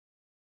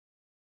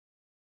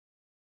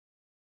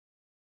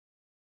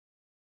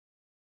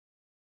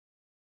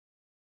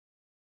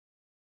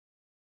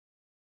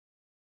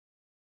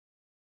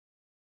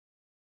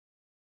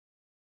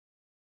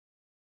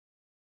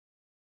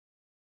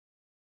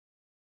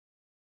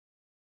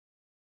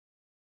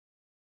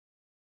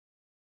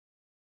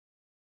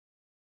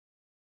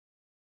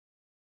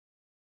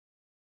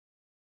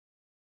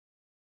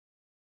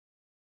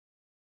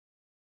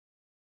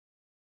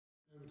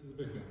To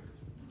the Vicar.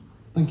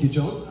 Thank you,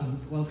 John,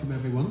 and welcome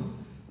everyone.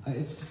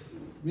 It's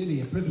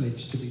really a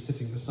privilege to be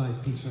sitting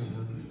beside Peter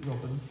and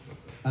Robin,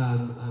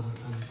 and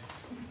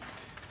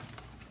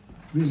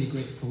really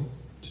grateful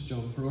to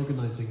John for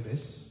organising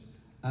this.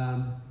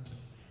 I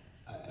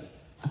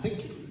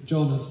think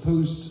John has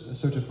posed a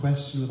sort of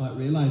question without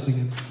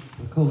realising it.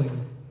 We're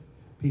calling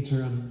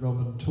Peter and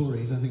Robin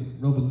Tories. I think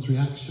Robin's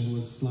reaction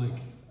was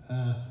like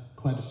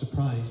quite a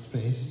surprised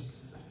face.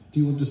 Do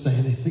you want to say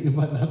anything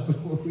about that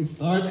before we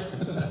start?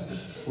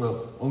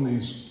 Well, on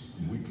these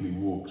weekly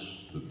walks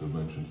that are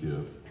mentioned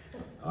here,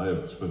 I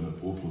have spent an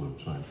awful lot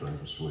of time trying to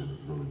persuade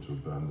Robin to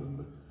abandon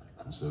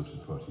the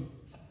Conservative Party,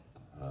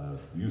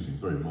 using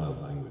very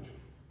mild language.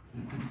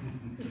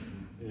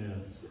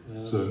 Yes.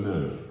 So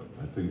no,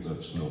 I think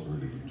that's not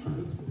really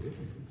true.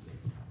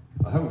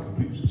 I haven't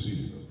completely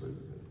succeeded, I'm afraid.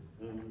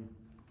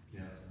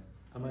 Yes.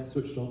 Am I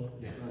switched on?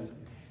 Yes. Right.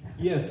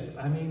 Yes,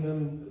 I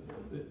mean,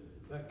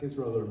 that gives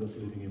rather a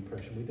misleading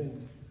impression. We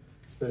don't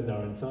spend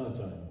our entire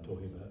time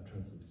talking about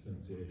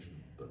transubstantiation,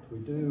 but we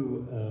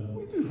do...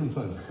 we do from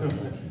time to time,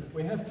 actually.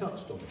 We have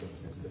touched on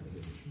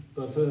transubstantiation,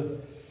 but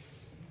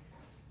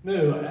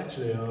no,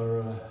 actually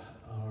our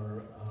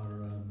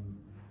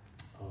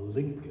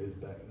link goes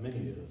back many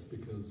years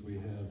because we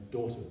have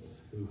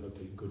daughters who have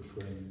been good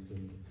friends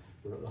and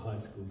we're at the high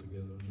school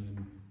together, and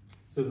then,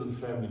 so there's a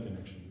family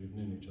connection. We've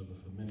known each other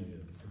for many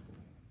years.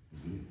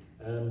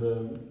 And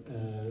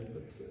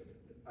but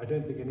I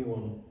don't think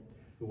anyone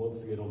who wants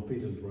to get on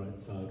Peter's right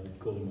side would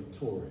call him a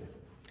Tory.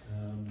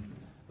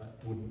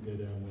 That wouldn't go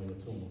down well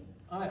at all.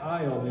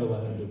 I, on the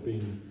other hand, have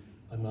been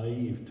a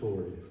naive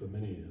Tory for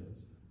many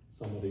years.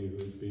 Somebody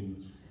who has been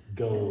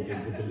gulled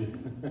into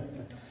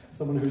believing,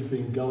 someone who's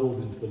been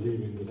gulled into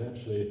believing that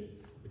actually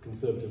the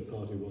Conservative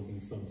Party was in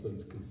some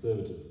sense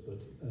conservative,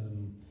 but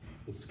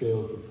the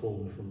scales have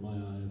fallen from my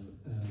eyes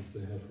as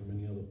they have from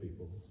many other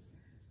people's.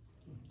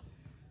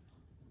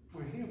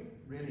 We're here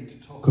really to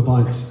talk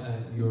about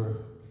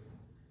your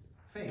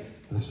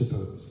faith, I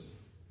suppose.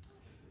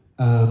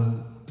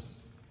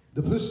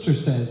 The poster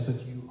says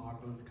that you are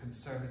both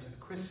conservative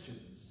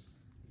Christians.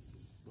 This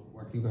is not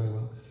working very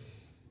well.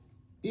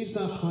 Is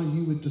that how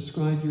you would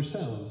describe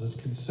yourselves, as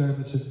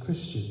conservative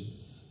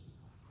Christians?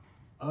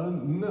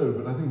 No,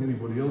 but I think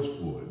anybody else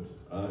would.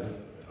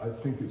 I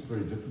think it's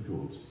very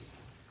difficult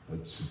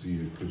to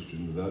be a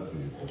Christian without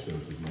being a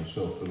conservative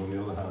myself, but on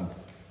the other hand,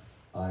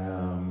 I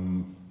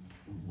am...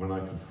 When I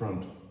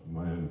confront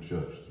my own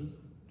church, the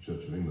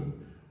Church of England,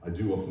 I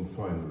do often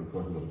find that there are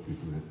quite a lot of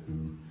people in it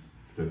who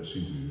don't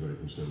seem to be very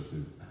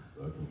conservative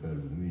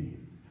compared with me.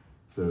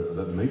 So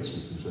that makes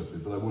me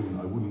conservative, but I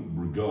wouldn't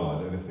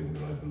regard anything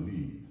that I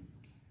believe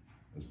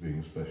as being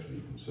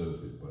especially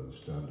conservative by the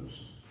standards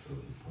of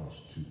the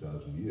past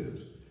 2,000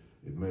 years.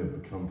 It may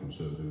have become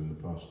conservative in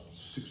the past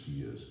 60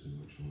 years, in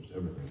which almost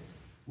everything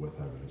worth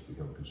having has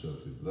become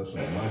conservative. But that's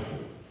not my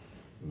fault.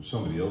 It was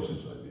somebody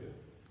else's idea.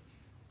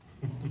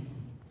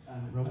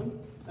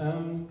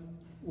 Robin?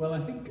 Well, I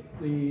think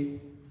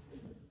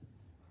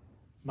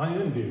my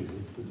own view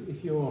is that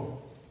if you're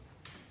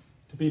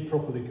to be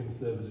properly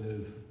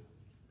conservative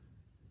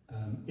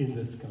in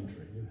this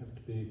country, you have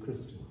to be a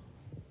Christian,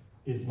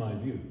 is my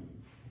view.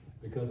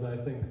 Because I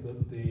think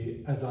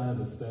that as I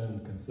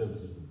understand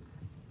conservatism,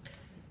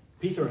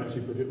 Peter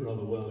actually put it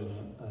rather well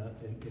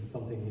in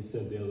something he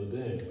said the other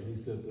day. He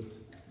said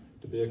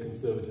that to be a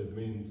conservative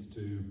means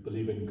to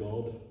believe in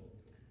God,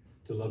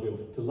 to love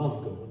God,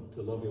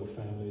 to love your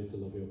family, to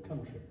love your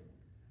country.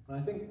 And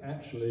I think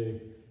actually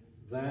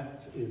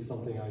that is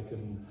something I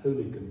can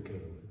wholly concur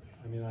with.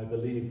 I mean, I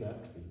believe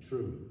that to be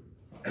true.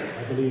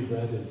 I believe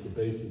that is the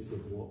basis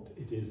of what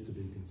it is to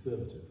be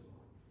conservative.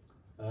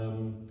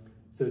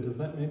 So does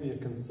that make me a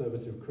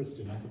conservative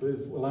Christian? I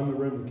suppose, well, I'm a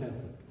Roman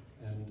Catholic,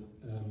 and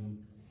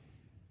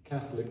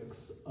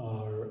Catholics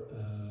are,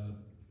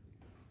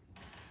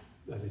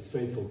 that is,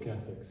 faithful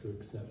Catholics who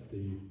accept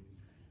the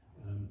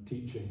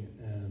teaching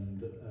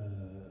and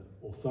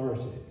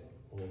authority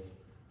of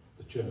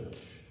the Church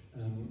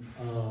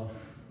are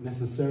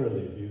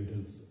necessarily viewed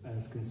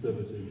as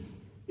conservatives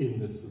in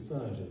this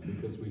society,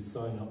 because we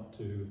sign up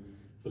to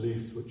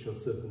beliefs which are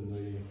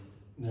certainly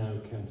now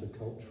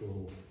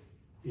countercultural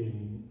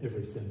in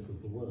every sense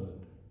of the word.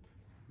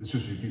 It's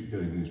just you keep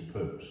getting these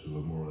popes who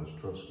are more or less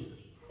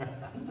Trotskyists.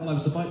 Well, I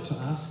was about to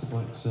ask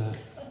about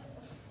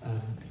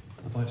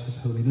His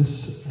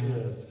Holiness.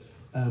 Yes.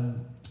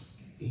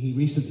 He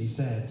recently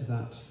said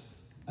that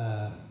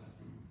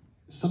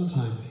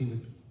sometimes he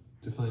would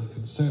define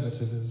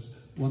conservative as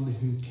one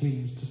who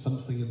clings to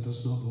something and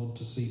does not want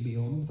to see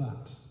beyond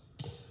that.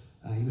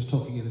 He was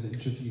talking in an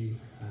interview,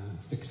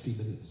 60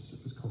 Minutes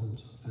it was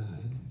called,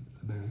 in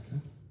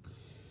America.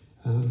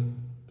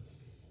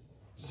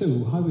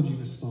 So how would you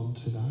respond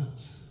to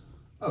that?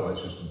 Oh,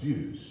 it's just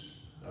abuse.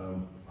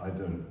 I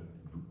don't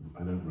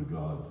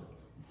regard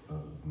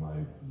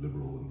my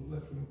liberal and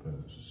left-wing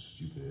opponents as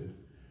stupid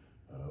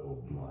or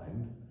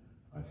blind.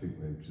 I think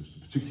they just,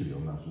 particularly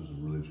on matters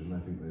of religion, I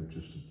think they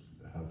just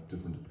have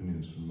different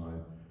opinions from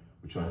mine,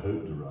 which I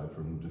hope derive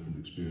from different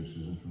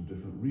experiences and from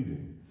different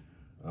reading.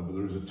 But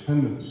there is a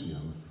tendency,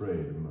 I'm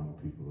afraid, among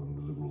people on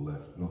the liberal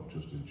left, not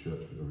just in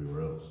church but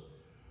everywhere else,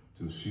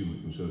 to assume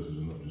that conservatives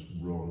are not just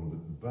wrong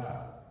but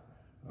bad,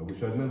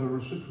 which I'd never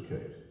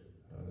reciprocate.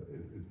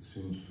 It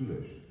seems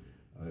foolish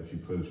if you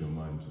close your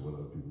mind to what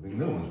other people think.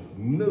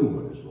 No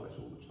one is right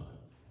all the time.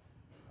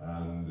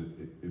 And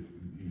if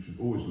you should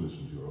always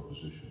listen to your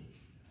opposition,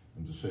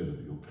 and to say that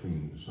you're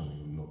clinging to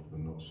something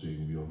and not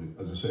seeing beyond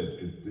it. As I said,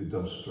 it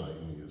does strike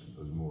me as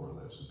more or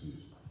less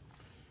abuse.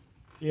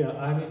 Yeah,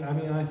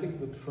 I think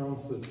that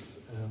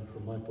Francis,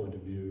 from my point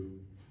of view,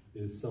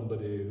 is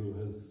somebody who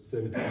has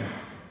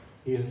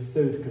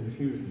sowed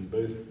confusion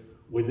both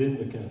within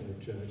the Catholic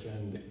Church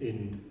and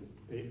in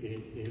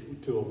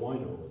to a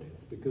wider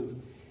audience,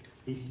 because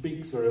he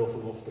speaks very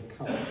often off the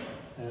cuff.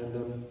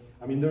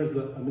 And there is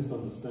a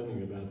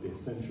misunderstanding about the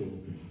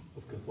essentials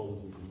of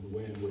Catholicism, the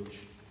way in which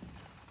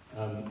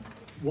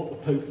what the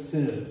Pope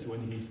says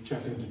when he's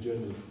chatting to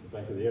journalists at the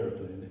back of the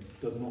aeroplane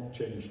does not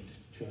change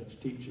church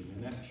teaching.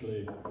 And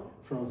actually,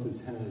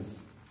 Francis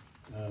has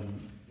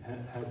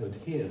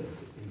adhered,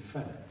 in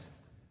fact,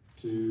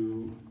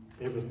 to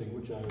everything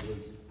which I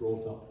was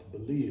brought up to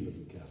believe as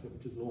a Catholic,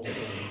 which is a long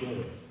time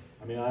ago.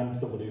 I'm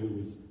somebody who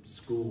was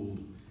schooled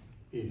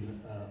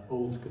in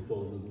old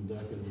Catholicism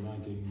back in the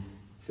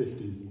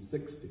 1950s and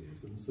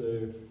 60s, and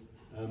so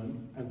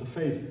and the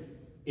faith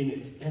in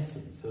its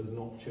essence has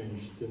not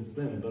changed since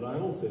then. But I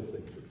also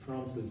think that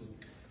Francis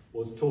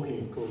was talking,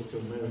 of course, to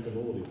an American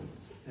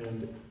audience,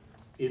 and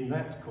in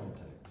that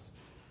context,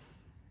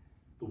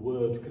 the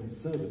word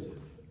conservative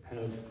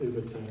has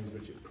overtones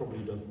which it probably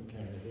doesn't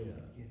carry here.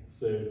 Yeah.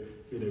 So,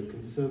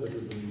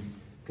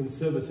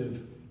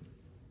 conservative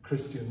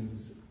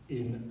Christians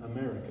in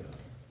America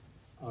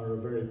are a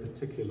very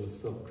particular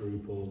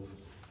subgroup of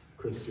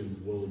Christians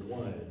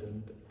worldwide,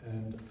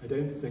 and I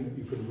don't think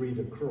you can read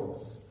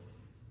across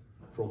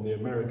from the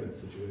American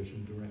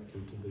situation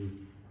directly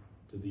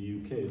to the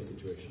UK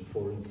situation,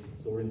 for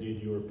instance, or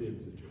indeed European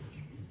situation.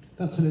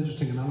 That's an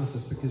interesting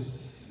analysis,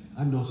 because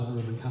I'm not a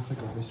Roman Catholic,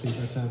 obviously,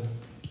 but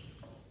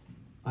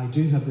I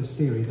do have this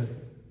theory that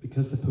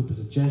because the Pope is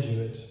a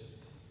Jesuit,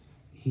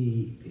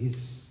 he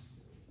is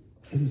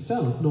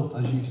himself not,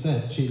 as you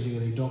said, changing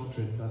any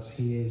doctrine, but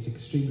he is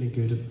extremely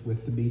good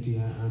with the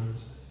media and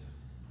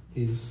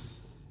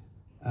is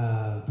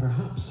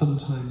perhaps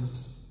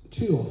sometimes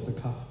too off the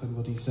cuff in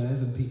what he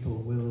says, and people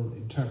will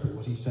interpret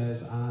what he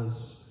says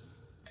as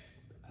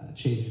a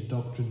change in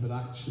doctrine, but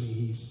actually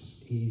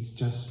he's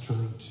just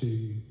trying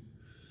to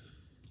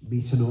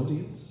meet an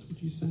audience.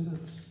 Would you say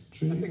that's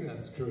true? I think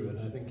that's true, and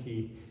I think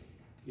he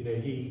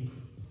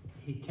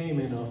came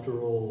in,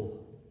 after all.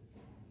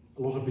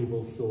 A lot of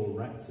people saw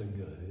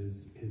Ratzinger,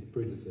 his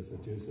predecessor,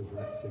 Joseph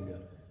Ratzinger,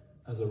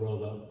 as a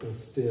rather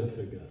austere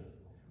figure,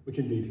 which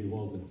indeed he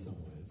was in some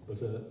ways,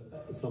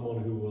 but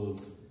someone who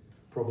was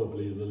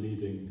probably the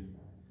leading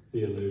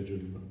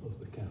theologian of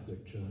the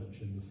Catholic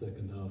Church in the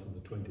second half of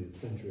the 20th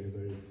century, a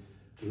very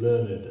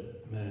learned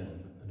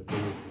man and a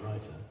brilliant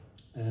writer.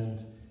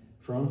 And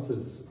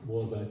Francis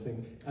was, I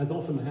think, as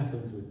often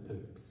happens with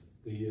popes,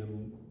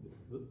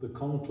 the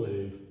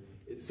conclave,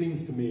 it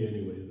seems to me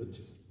anyway, that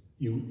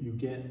you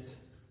get,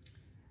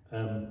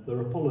 there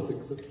are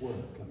politics at work.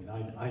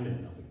 I know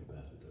nothing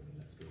about it,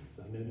 let's be honest.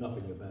 I know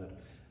nothing about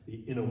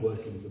the inner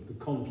workings of the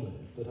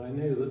conclave, but I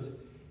know that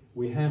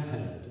we have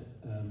had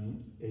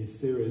a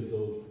series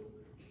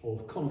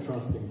of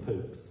contrasting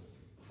popes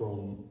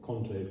from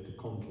conclave to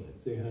conclave.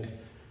 So you had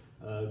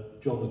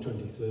John the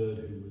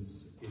 23rd, who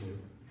was,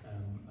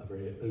 a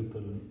very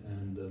open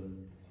and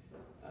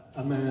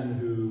a man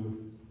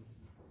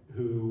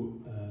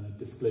who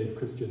displayed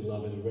Christian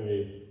love in a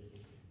very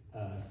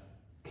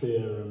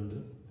clear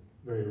and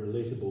very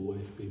relatable way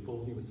to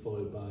people. He was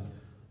followed by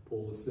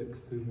Paul VI,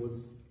 who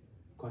was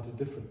quite a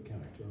different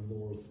character, a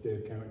more austere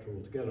character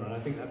altogether. And I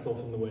think that's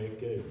often the way it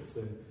goes.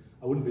 So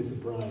I wouldn't be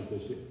surprised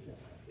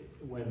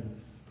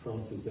when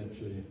Francis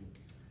actually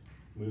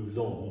moves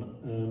on,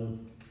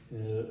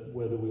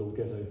 whether we'll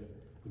get a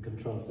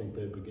contrasting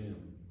pope again.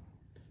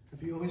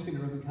 Have you always been a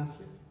Roman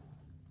Catholic?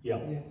 Yeah.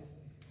 Yes.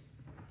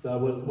 So I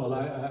was,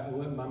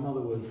 my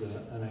mother was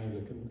an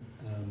Anglican,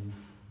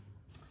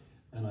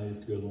 and I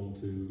used to go along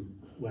to,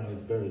 when I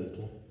was very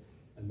little,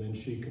 and then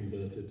she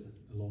converted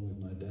along with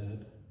my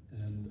dad,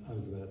 and I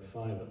was about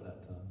 5 at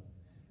that time,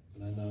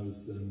 and then I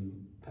was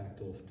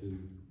packed off to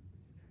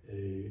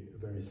a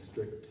very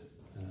strict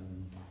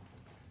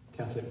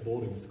Catholic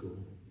boarding school,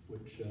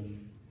 which,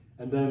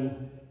 and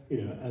then,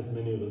 as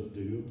many of us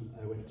do,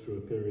 I went through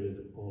a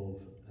period of,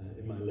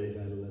 in my late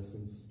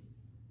adolescence,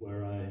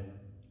 where I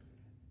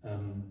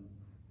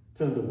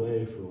turned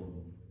away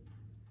from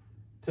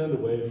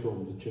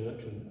the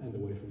church and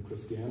away from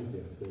Christianity,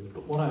 I suppose.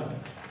 But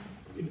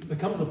there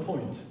comes a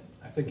point,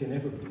 I think, in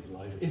everybody's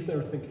life, if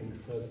they're a thinking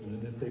person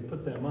and if they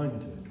put their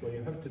mind to it, where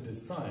you have to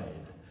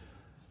decide,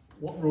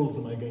 what rules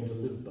am I going to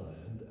live by?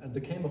 And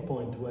there came a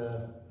point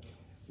where,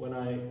 when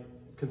I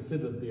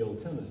considered the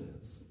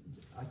alternatives,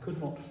 I could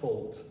not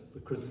fault the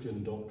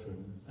Christian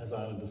doctrine as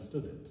I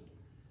understood it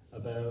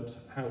about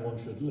how one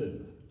should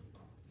live.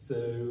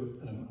 So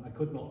I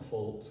could not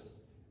fault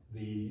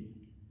the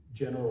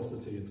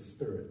generosity of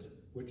spirit,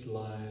 which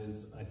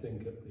lies, I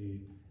think, at the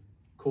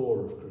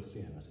core of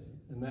Christianity.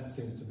 And that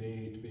seems to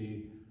me to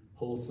be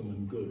wholesome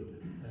and good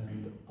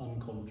and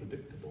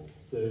uncontradictable.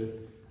 So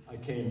I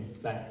came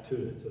back to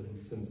it,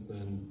 and since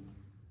then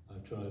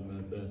I've tried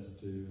my best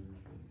to,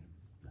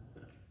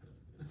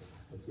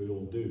 as we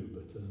all do,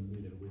 but you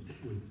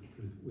know,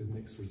 with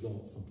mixed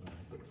results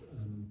sometimes. But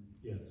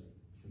yes,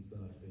 since then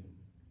I've been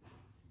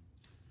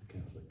a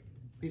Catholic.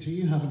 Peter,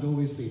 you haven't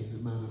always been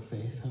a man of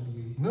faith, have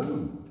you?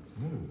 No.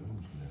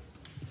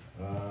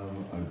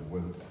 I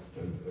went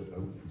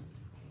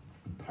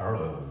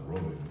parallel with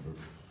Robin, but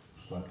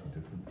slightly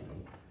differently.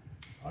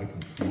 I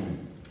concluded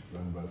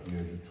around about the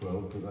age of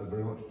 12 that I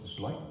very much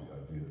disliked the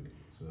idea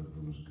that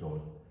there was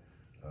God.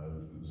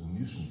 It was a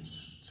nuisance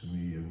to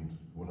me and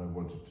what I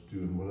wanted to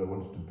do and what I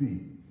wanted to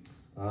be.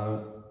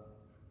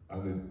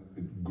 And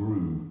it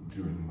grew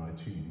during my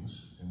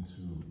teens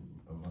into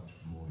a much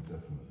more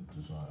definite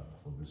desire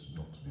for this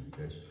not to be the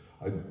case.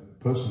 I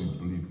personally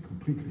believe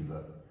completely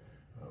that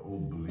all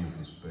belief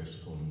is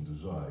based upon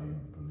desire. You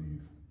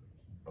believe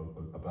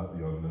about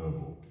the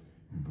unknowable,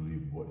 you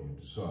believe what you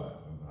desire.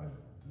 And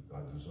I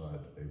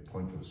desired a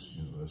pointless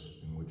universe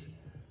in which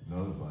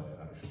none of my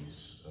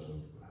actions had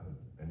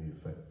any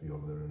effect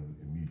beyond their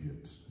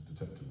immediate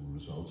detectable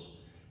results,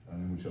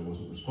 and in which I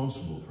wasn't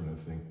responsible for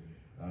anything,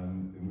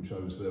 and in which I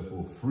was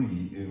therefore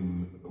free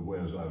in a way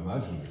as I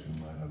imagined it in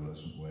my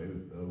adolescent way,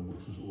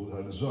 which was all that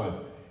I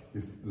desired.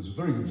 There's a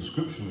very good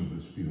description of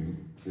this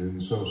feeling in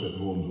Somerset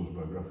Maugham's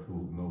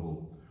autobiographical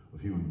novel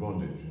of Human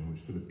Bondage, in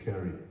which Philip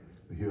Carey,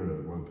 the hero,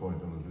 at one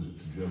point on a visit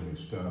to Germany,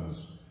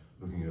 stands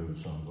looking over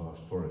some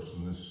vast forest,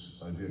 and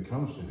this idea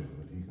comes to him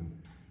that he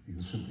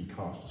can simply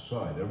cast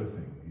aside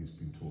everything he's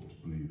been taught to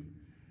believe,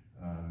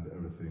 and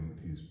everything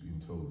that he's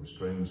been told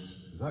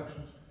restrains his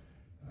actions.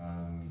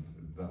 And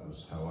that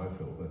was how I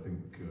felt. I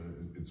think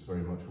it's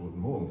very much what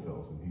Maugham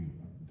felt, and he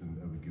didn't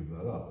ever give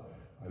that up.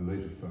 I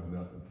later found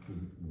out that it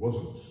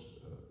wasn't,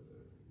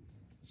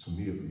 to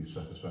me at least,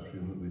 satisfactory,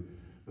 and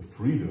that the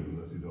freedom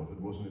that it offered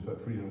wasn't in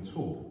fact freedom at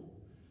all.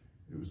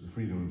 It was the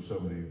freedom of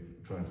somebody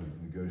trying to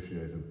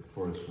negotiate a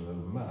forest without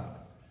a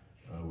map,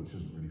 which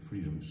isn't really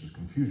freedom, it's just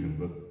confusion.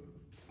 But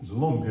it was a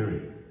long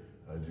period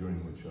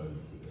during which I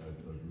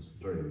was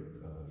very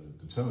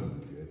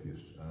determinedly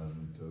atheist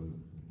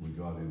and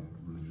regarded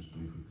religious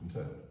belief with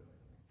contempt.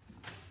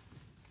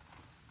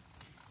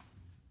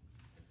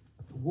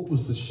 What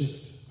was the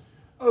shift?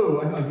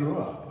 Oh, I grew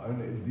up. I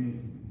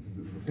mean,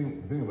 the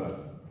thing about it,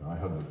 I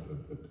had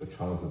a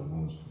childhood of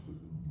almost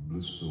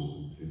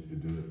blissful,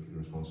 idyllic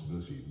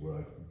irresponsibility where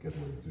I could get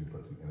away with doing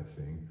practically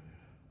anything.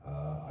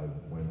 I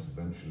went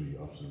eventually,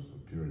 after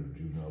a period of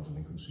juvenile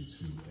delinquency,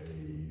 to a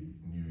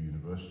new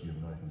university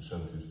in the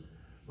 1970s,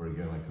 where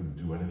again I couldn't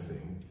do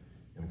anything,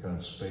 in a kind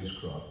of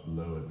spacecraft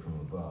lowered from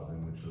above,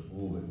 in which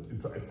in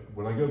fact,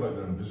 when I go back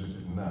there and visit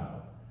it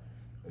now,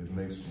 it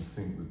makes me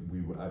think that we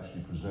were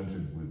actually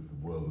presented with the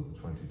world of the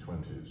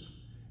 2020s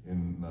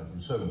in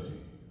 1970.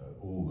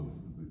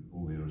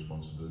 All the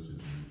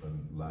irresponsibilities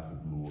and lack of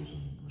laws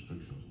and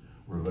restrictions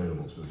were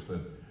available to us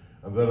then.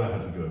 And then I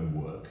had to go and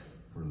work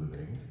for a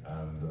living,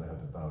 and I had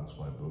to balance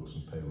my books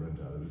and pay rent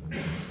out of it.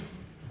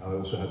 And I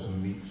also had to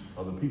meet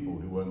other people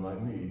who weren't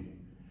like me.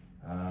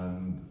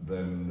 And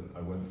then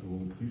I went through all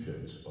the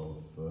cliches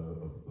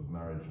of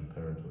marriage and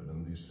parenthood,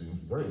 and these things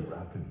very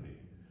rapidly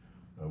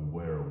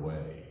wear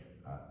away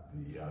at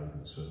the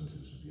arrogant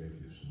certainties of the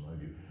atheists, in my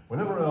view.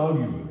 Whenever I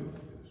argue with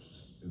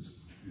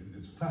atheists,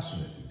 it's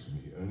fascinating to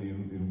me. Only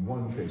in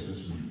one case, this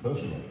is a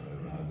personal I've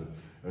ever had, but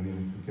only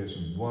in the case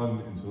of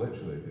one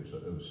intellectual atheist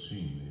I've ever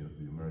seen,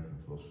 the American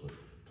philosopher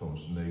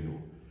Thomas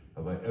Nagel,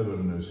 have I ever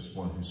noticed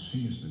one who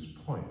sees this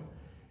point.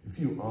 If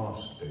you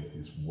ask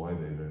atheists why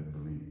they don't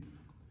believe,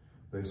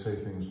 they say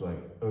things like,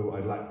 oh,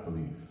 I lack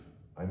belief,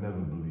 I never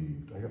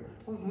believed. I go,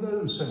 well,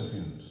 no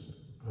sentient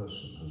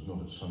person has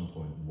not at some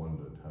point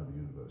wondered how the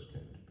universe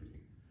came to be.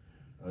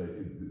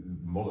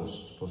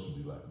 Mollusks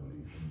possibly lack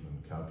belief,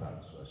 and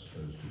cowpats, I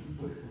suppose, do,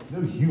 but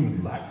no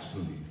human lacks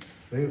belief.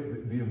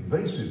 The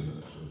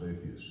evasiveness of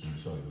atheists in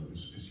this argument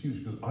is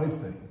huge, because I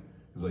think,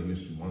 because I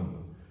used to be one of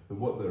them, that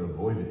what they're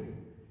avoiding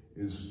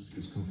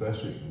is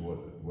confessing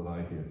what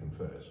I hear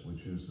confessed,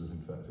 which is that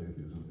in fact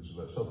atheism is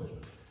about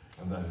selfishness,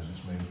 and that is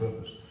its main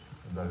purpose,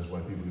 and that is why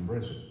people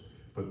embrace it.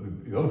 But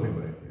the other thing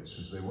about atheists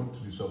is they want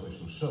to be selfish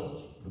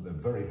themselves, but they're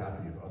very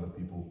happy if other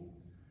people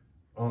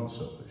aren't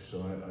selfish.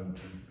 So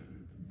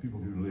people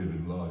who live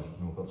in large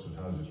North Oxford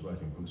houses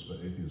writing books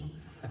about atheism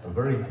are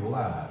very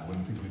glad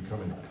when people who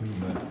come in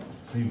to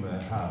clean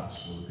their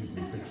house, or the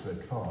people who fix their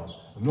cars,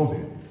 are not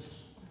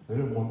atheists. They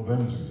don't want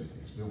them to be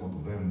atheists. They don't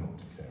want them not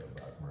to care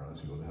about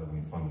morality or to have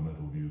any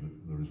fundamental view that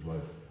there is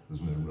right,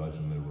 there's no right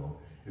and no wrong.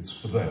 It's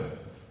for them,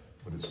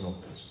 but it's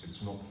not for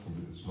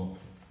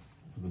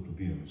the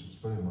plebeians. It's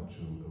very much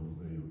a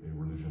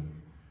religion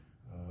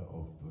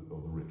of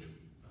the rich.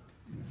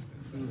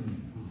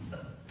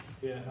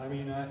 Yeah, I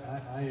mean,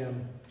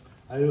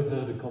 I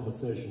overheard a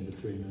conversation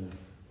between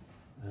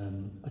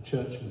a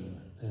churchman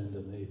and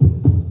an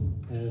atheist,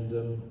 and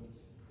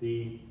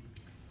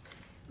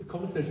the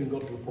conversation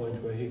got to the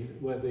point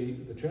where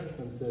the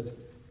churchman said,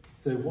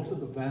 "So what are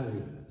the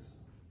values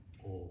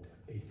of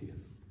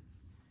atheism?"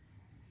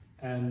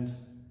 And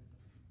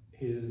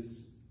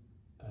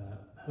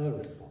her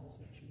response,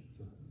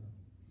 actually,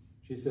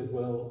 she said,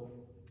 "Well,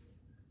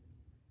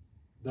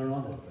 there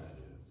are no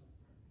values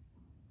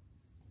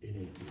in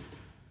atheism,"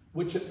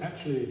 which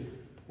actually,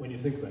 when you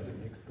think about it,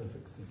 makes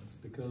perfect sense,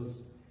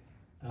 because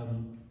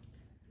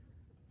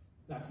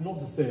that's not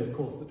to say, of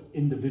course, that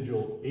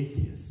individual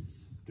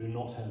atheists do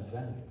not have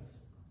values,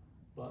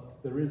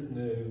 but there is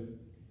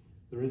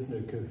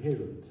no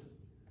coherent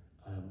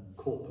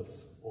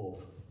corpus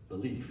of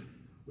belief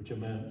which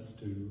amounts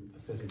to a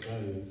set of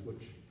values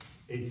which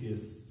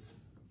atheists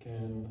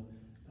can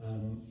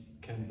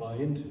buy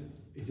into.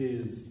 It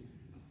is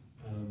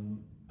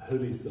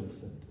wholly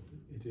self-centered.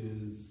 It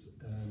is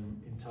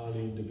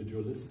entirely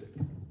individualistic.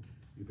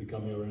 You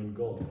become your own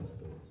god, I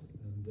suppose,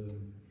 and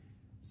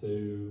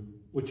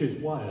which is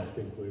why I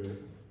think we're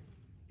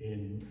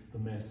in the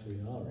mess we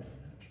are in,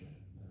 actually,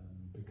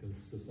 because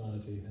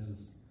society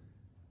has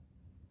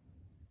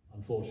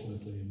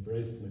unfortunately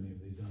embraced many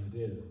of these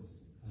ideas,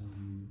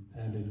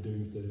 and in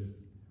doing so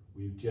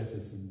we've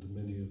jettisoned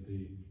many of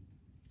the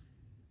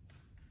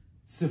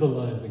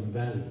civilizing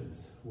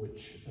values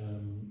which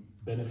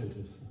benefit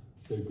us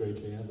so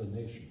greatly as a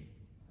nation.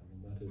 I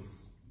mean, that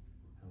is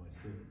how I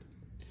see it.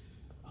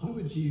 How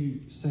would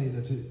you say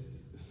that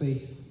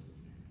faith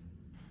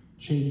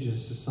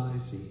changes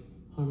society?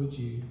 How would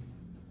you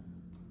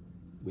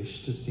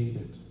wish to see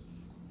that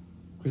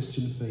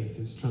Christian faith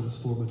is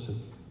transformative?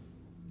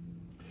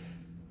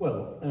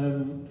 Well,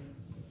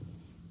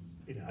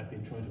 I've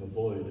been trying to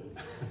avoid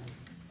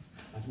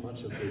as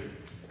much of the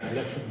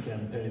election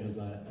campaign as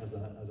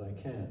I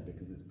can,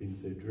 because it's been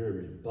so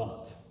dreary.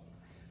 But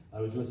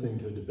I was listening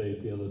to a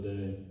debate the other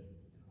day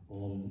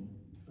on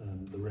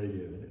the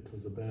radio, and it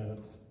was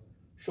about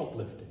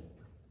shoplifting.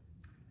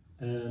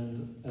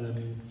 And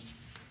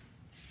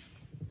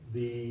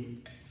the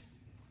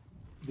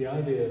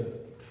idea,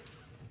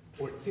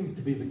 or it seems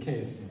to be the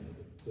case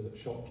now, that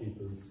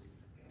shopkeepers,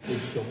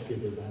 big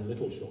shopkeepers and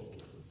little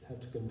shopkeepers,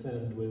 have to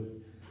contend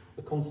with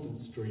a constant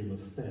stream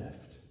of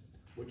theft,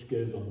 which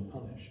goes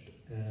unpunished.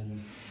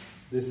 And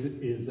this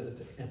is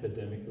at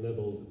epidemic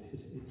levels.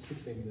 It's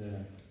hitting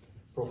their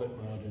profit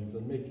margins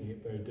and making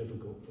it very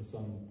difficult for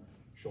some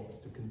shops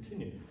to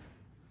continue.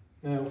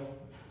 Now,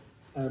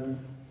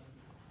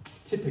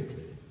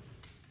 typically,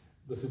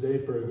 the Today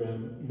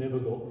programme never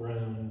got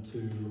round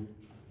to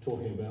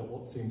talking about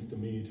what seems to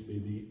me to be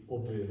the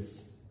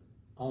obvious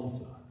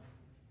answer,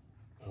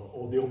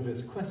 or the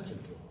obvious question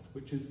to ask,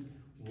 which is,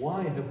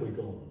 why have we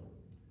gone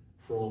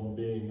from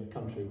being a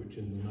country which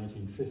in the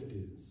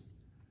 1950s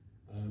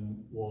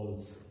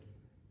was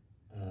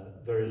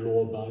very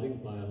law-abiding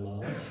by and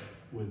large,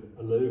 with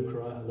a low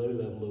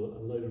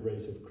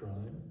rate of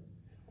crime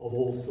of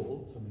all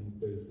sorts, I mean,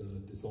 both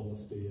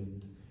dishonesty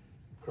and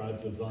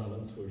crimes of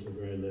violence were at a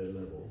very low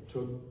level,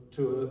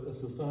 to a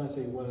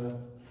society where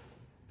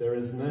there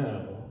is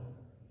now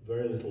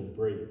very little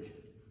break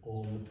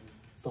on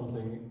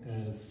something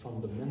as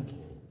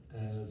fundamental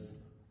as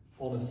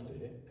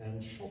honesty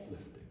and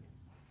shoplifting.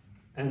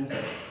 And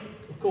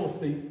of course,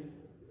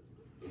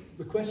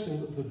 the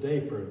question that the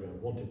Today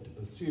programme wanted to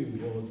pursue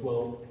was,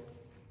 well,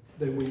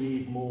 then we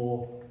need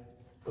more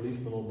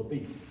policemen on the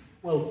beat.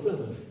 Well,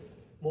 certainly,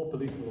 more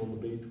policemen on the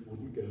beat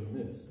wouldn't go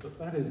amiss, but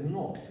that is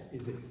not,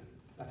 is it?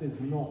 That is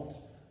not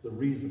the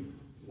reason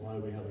why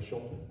we have a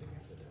shoplifting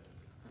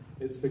epidemic.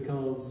 It's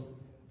because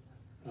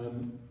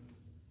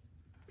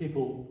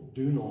people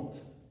do not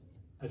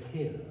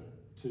adhere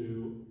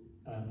to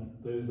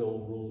those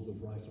old rules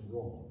of right and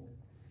wrong,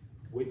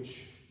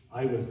 which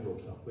I was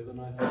brought up with, and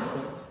I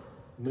suspect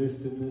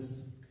most in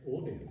this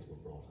audience were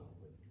brought up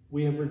with.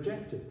 We have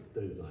rejected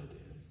those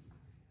ideas,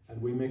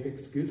 and we make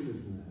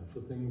excuses now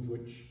for things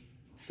which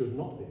should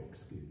not be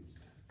excused.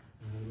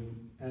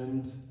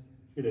 And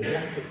you know,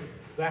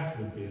 that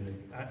would be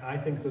I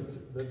think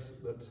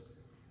that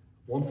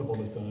once upon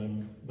a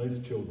time,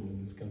 most children in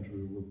this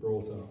country were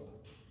brought up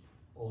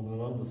on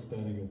an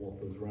understanding of what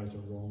was right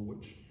and wrong,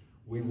 which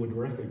we would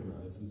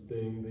recognise as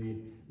being the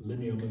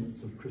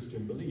lineaments of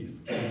Christian belief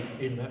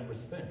in that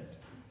respect.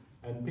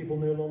 And people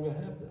no longer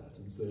have that,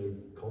 and so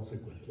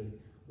consequently,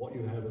 what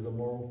you have is a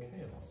moral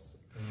chaos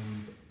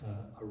and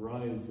a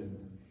rise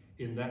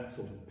in that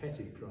sort of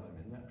petty crime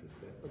in that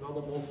respect, but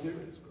other more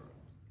serious crimes.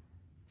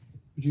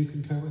 Would you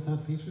concur with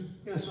that, Peter?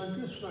 Yes, I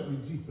go slightly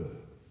deeper.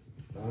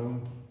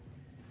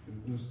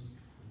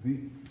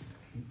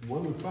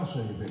 One of the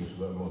fascinating things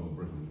about modern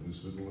Britain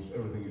is that almost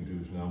everything you do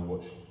is now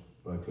watched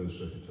by a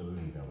closed-circuit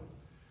television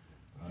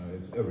camera.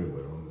 It's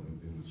everywhere,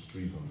 in the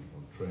street,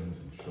 on trains,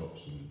 in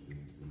shops,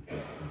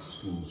 in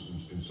schools,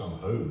 in some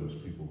homes,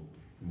 people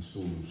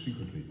install them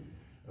secretly.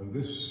 And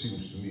this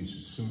seems to me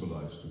to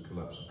symbolise the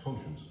collapse of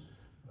conscience,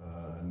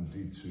 and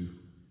indeed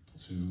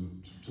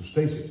to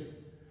state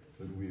it,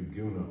 that we have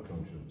given up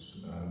conscience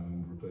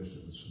and replaced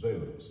it with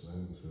surveillance.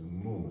 And it's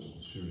an enormous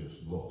and serious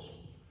loss.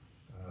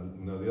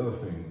 Now, the other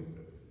thing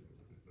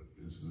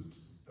is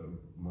that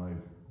my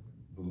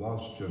the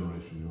last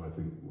generation who I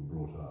think were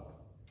brought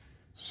up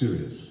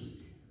seriously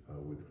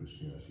with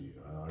Christianity.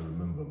 I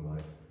remember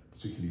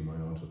particularly my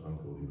aunt and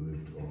uncle who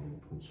lived on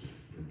Portsmouth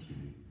into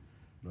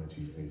the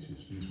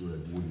 1980s. These were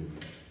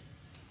Edwardians.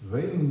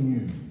 They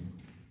knew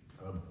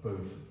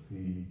both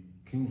the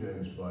King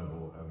James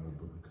Bible and the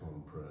Book of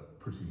Common Prayer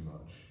pretty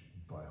much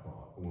by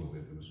heart. All of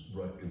it. It was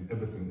right in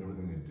everything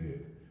they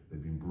did.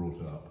 They'd been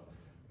brought up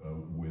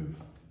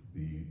with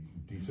the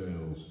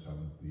details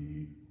and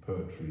the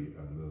poetry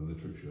and the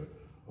literature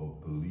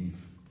of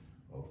belief,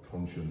 of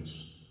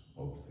conscience,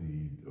 of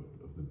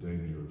the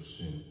danger of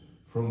sin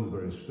from the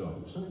very start.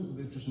 It was something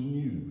that they just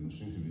knew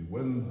instinctively.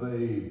 When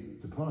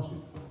they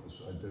departed from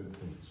us, I don't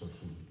think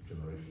subsequent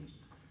generations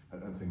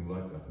had anything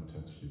like that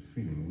intensity of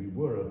feeling. We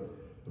were a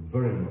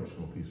very much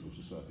more peaceful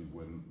society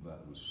when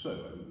that was so.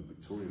 I think the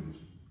Victorians,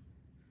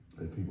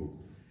 people,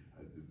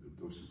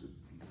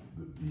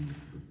 the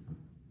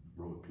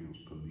Robert Peel's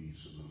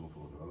police and an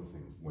awful lot of other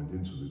things went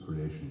into the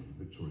creation of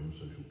the Victorian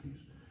social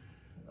peace.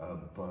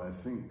 But I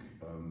think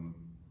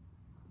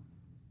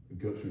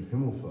Gertrude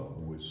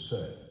Himmelfarb always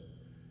said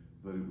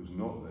that it was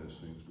not those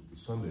things, but the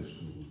Sunday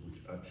schools which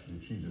actually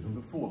achieved it. And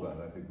before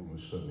that, I think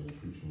almost certainly the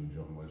preaching of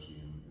John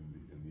Wesley in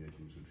the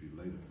 18th century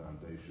laid a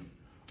foundation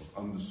of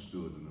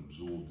understood and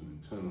absorbed and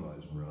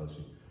internalized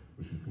morality,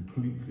 which was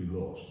completely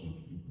lost and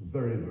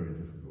very, very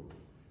difficult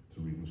to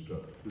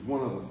reconstruct. There's one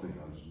other thing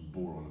I'll just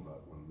bore on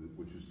about,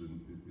 which is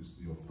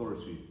the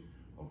authority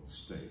of the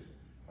state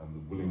and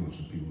the willingness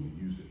of people to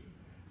use it.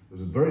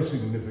 There's a very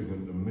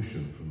significant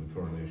omission from the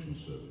coronation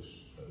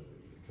service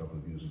a couple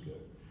of years ago.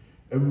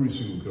 Every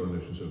single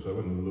coronation service, I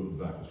went and looked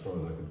back as far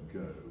as I could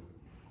go,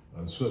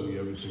 and certainly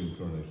every single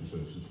coronation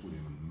service since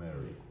William and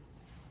Mary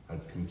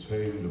had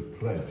contained a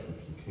pledge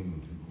which the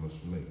king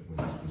must make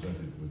when he's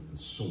presented with the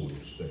sword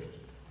of state,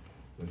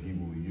 that he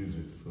will use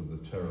it for the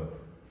terror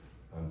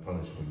and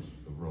punishment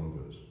of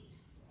wrongdoers.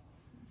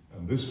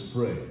 And this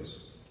phrase,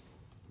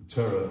 the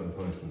terror and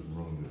punishment of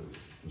wrongdoers,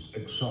 was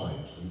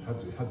excised, and it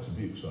had to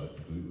be excised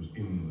because it was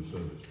in the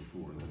service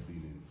before and had been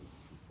in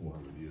for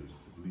 400 years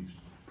at least,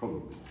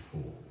 probably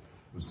before.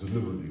 It was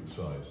deliberately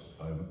excised.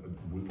 I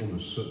would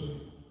almost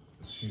certainly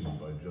assumed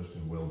by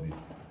Justin Welby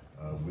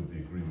with the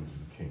agreement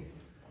of the king.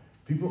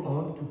 People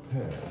aren't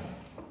prepared,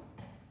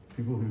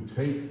 people who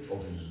take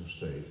offices of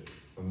state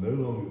are no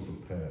longer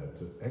prepared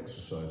to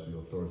exercise the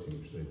authority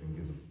which they've been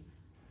given.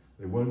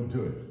 They won't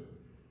do it,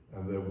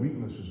 and their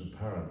weakness is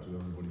apparent to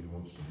everybody who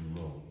wants to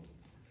do wrong.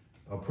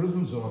 Our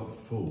prisons aren't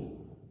full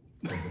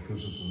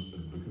because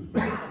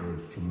we're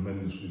a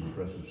tremendously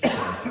repressive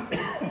society.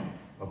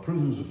 Our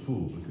prisons are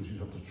full because you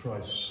have to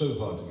try so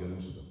hard to get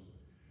into them.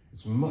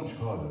 It's much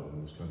harder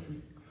in this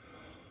country.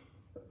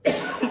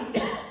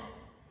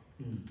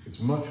 It's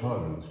much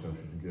harder in this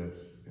country to get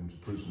into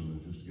prison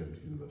than just to get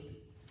into university.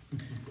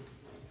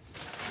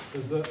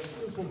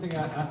 There's one thing,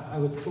 I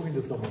was talking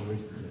to someone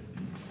recently,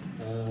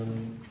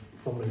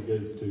 someone who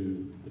goes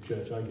to the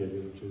church I go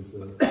to, which is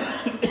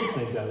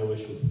St.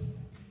 Aloysius,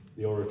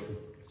 the Oratory.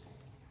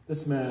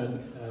 This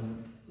man,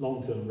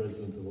 long-term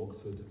resident of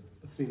Oxford,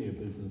 a senior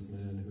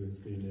businessman who has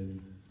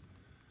been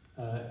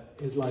in,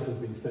 his life has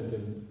been spent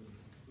in,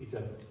 he's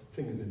had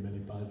fingers in many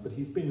pies, but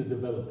he's been a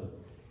developer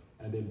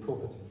and in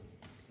property.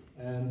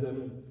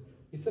 And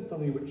he said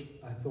something which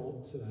I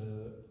thought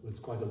was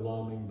quite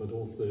alarming, but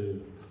also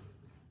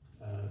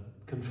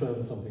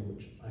confirmed something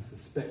which I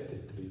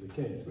suspected to be the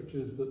case, which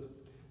is that,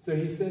 so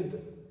he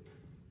said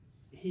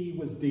he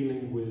was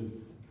dealing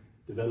with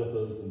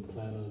developers and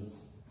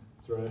planners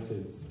throughout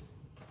his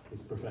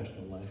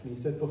professional life, and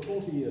he said for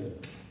 40 years,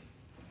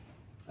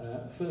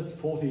 first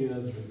 40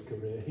 years of his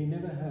career, he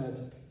never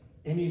had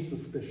any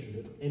suspicion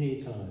at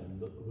any time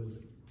that there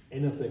was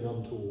anything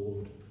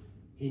untoward.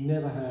 He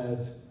never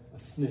had a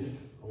sniff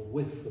or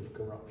whiff of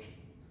corruption.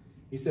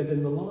 He said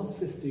in the last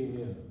 15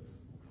 years,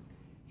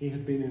 he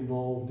had been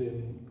involved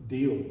in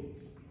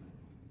deals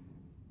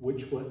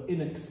which were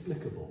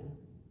inexplicable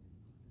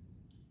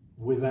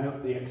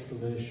without the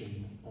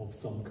explanation of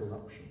some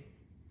corruption.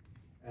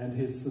 And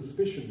his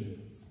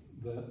suspicion is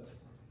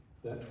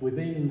that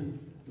within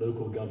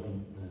local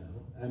government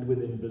now and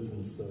within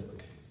business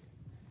circles,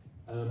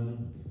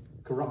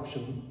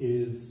 corruption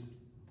is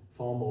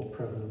far more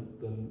prevalent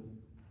than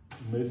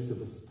most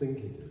of us think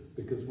it is,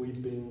 because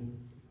we've been,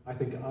 I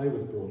think I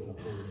was brought up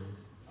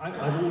always,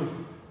 I've always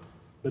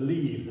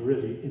believed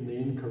really in the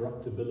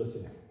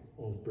incorruptibility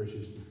of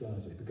British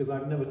society, because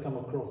I've never come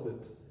across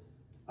it,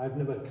 I've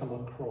never come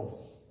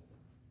across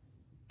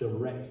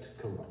direct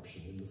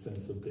corruption in the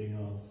sense of being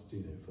asked,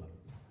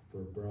 for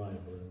a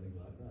bribe or anything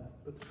like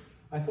that. But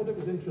I thought it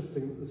was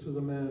interesting that this was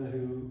a man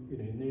who,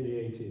 nearly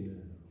 80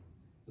 now,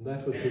 and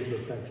that was his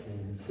reflection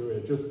on his career,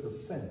 just the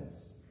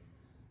sense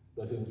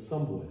that in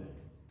some way,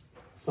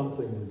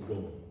 something has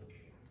gone,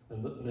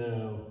 and that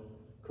now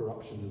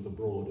corruption is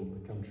abroad in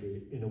the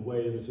country in a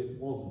way that it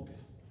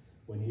wasn't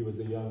when he was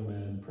a young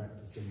man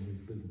practicing his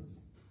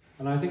business.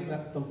 And I think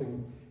that's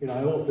something,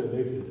 I also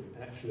noted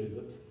actually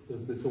that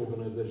there's this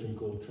organisation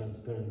called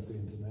Transparency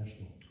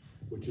International,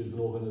 which is an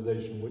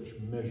organisation which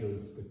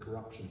measures the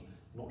corruption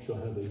I'm not sure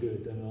how they do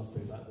it, don't ask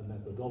me about the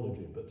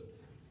methodology, but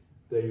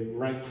they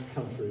rank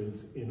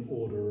countries in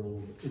order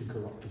of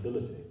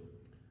incorruptibility.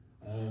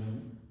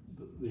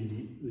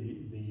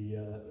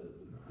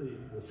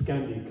 The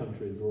Scandi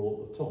countries are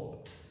all at the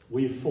top.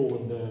 We've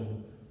fallen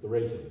down the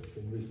ratings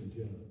in recent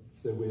years,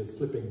 so we're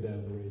slipping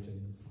down the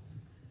ratings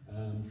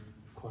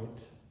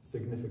quite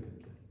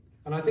significantly.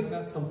 And I think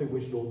that's something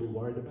we should all be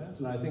worried about,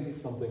 and I think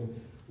it's something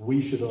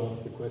we should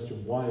ask the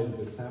question, why is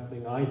this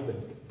happening? I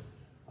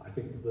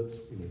think that,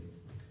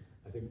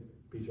 I think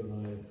Peter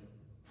and I,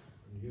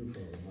 and you,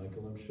 Father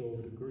Michael, I'm sure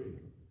would agree,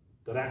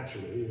 that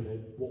actually,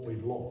 what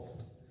we've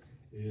lost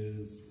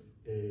is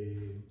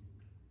a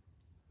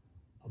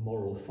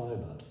moral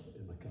fibre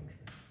in the country,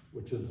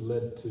 which has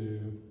led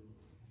to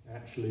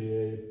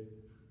actually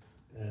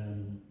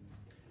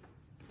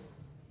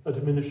a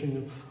diminishing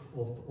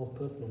of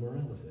personal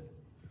morality.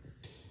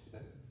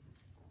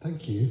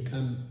 Thank you.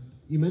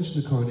 You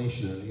mentioned the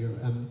coronation earlier.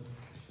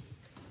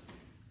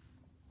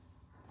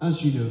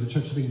 As you know, the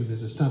Church of England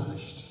is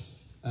established,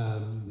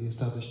 the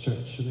established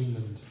Church of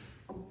England.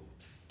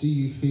 Do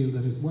you feel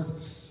that it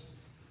works?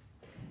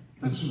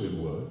 That's a good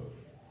word.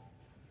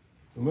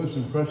 The most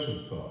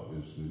impressive part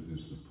is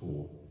the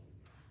poor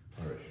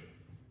parish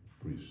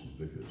priests and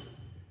vicars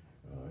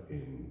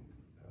in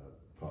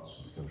parts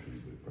of the country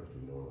where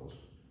practically no one else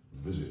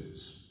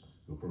visits.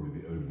 They're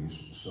probably the only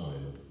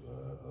sign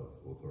of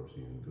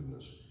authority and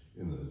goodness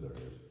in those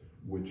areas,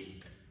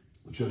 which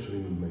the Church of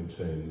England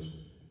maintains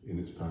in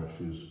its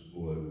parishes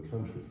all over the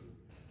country.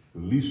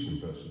 The least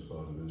impressive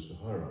part of it is the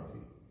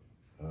hierarchy,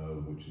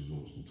 which is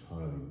almost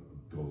entirely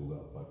gobbled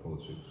up by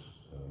politics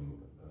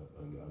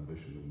and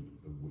ambition,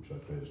 which I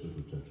pay as little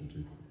attention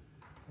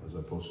to as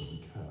I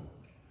possibly can.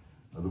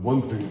 And the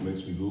one thing that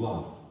makes me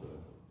laugh,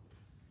 though,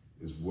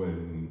 is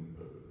when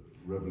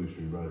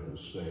revolutionary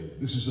radicals say,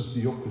 this is a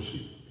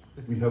theocracy.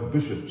 We have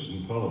bishops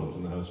in Parliament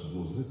and the House of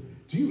Lords.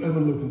 Do you ever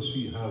look and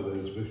see how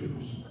those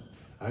bishops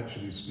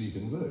actually speak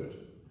and vote?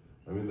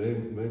 I mean,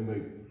 they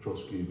make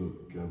Trotsky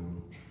look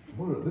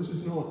moderate. This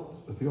is not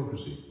a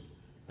theocracy.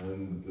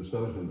 And the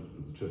establishment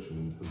of the Church of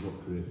England has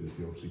not created a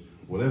theocracy.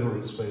 Whatever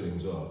its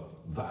failings are,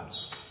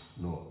 that's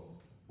not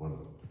one of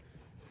them.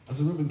 As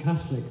a Roman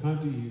Catholic, how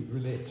do you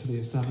relate to the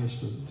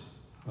establishment,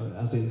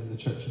 as in the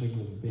Church of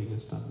England being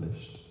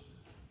established?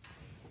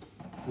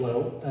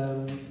 Well,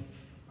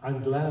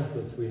 I'm glad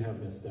that we have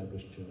an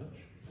established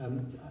church.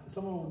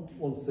 Someone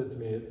once said to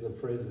me, it's a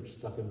phrase which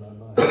stuck in my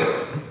mind.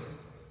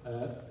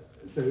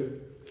 So,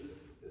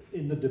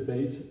 in the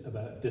debate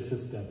about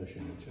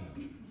disestablishing the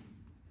church,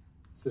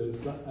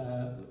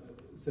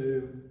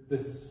 so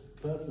this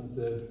person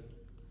said,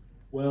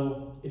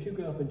 well, if you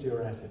go up into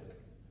your attic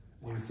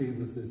and you see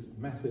there's this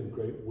massive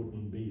great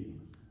wooden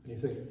beam, and you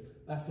think,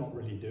 that's not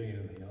really doing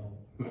anything,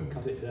 I'll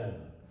cut it down.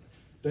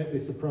 Don't be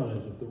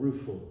surprised if the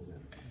roof falls in.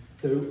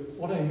 So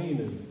what I mean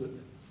is that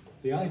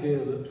the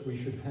idea that we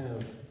should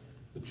have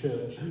the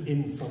church,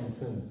 in some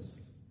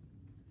sense,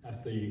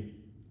 at the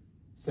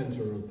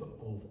centre of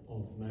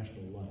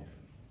national life,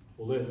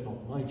 although it's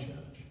not my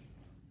church,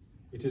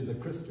 it is a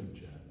Christian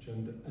church.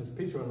 And as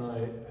Peter and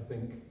I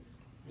think,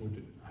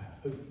 I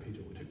hope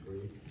Peter would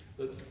agree,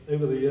 that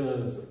over the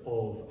years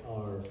of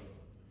our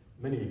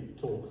many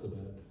talks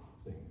about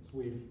things,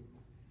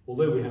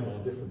 although we have our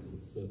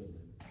differences, certainly,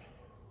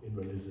 in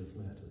religious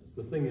matters,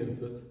 the thing is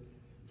that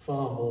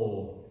far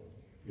more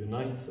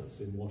unites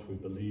us in what we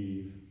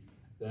believe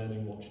than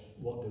in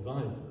what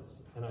divides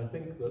us. And I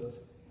think that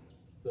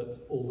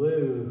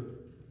although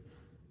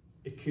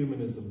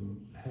ecumenism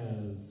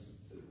has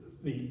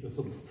the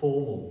sort of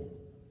formal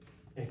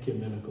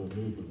ecumenical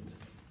movement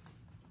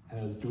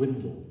has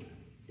dwindled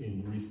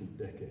in recent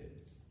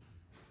decades,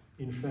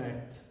 in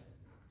fact,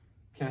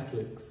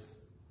 Catholics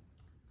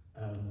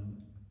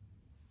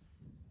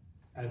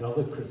and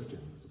other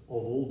Christians of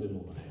all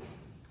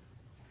denominations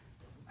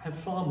have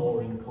far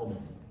more in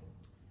common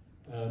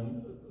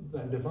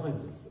than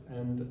divides us.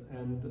 And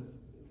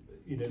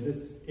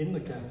this in the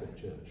Catholic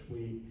Church,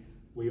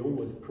 we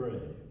always pray.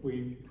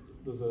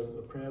 There's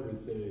a prayer we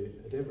say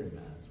at every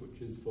Mass,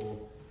 which is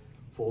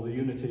for the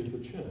unity of the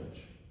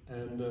Church.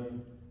 And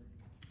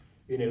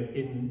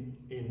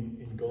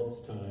in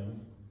God's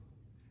time,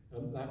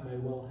 that may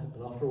well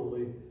happen. After all,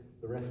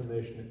 the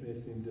Reformation, it may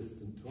seem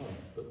distant to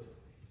us, but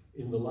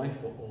in the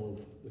life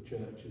of the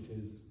Church, it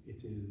is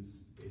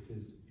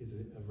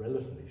a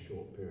relatively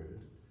short period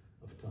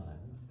of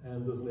time,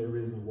 and there's no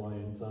reason why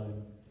in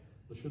time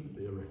there shouldn't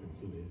be a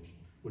reconciliation,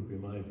 would be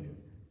my view.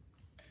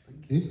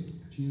 Thank you.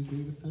 Do you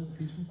agree with that,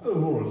 Peter? Oh,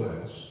 more or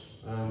less.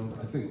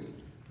 I think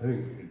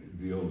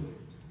the old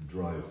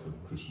drive for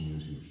Christian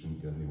unity, which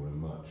didn't get anywhere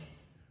much,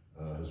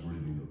 has really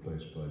been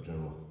replaced by a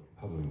general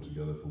huddling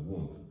together for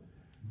warmth,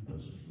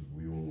 as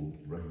we all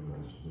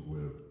recognise that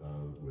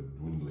we're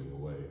dwindling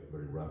away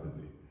very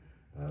rapidly.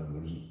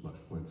 There isn't much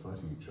point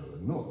fighting each other.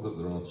 Not that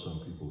there aren't some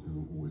people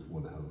who always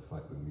want to have a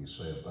fight with me,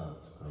 say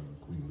about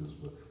Queen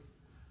Elizabeth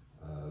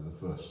the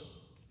First.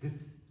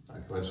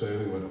 If I say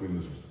anything about Queen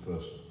Elizabeth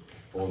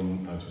I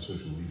on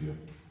anti-social media,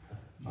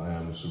 I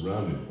am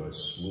surrounded by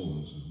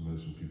swarms of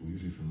Muslim people,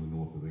 usually from the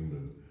north of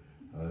England,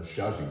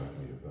 shouting at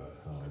me about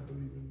how I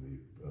believe in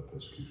the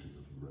persecution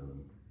of the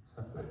Roman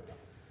faith.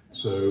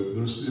 So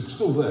it's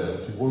still there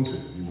if you want it,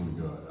 if you want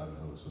to go out and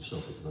have a sort of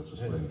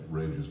self-explained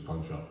Rangers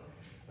punch-up.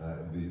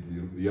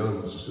 The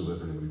elements are still there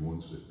if anybody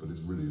wants it, but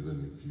it's really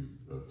only a few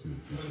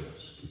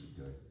enthusiasts keep it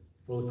going.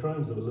 Well, the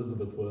crimes of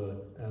Elizabeth were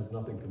as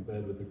nothing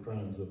compared with the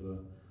crimes of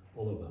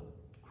Oliver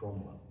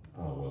Cromwell.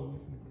 Oh,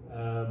 well, we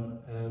can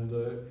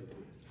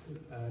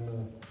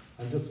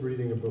I'm just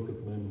reading a book at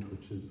the moment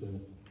which is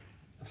a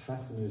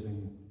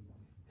fascinating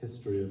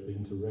history of the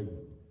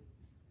interregnum.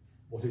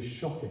 What is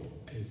shocking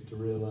is to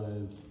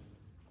realise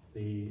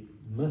the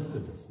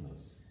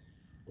mercilessness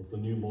of the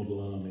new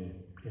model army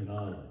in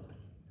Ireland.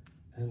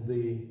 And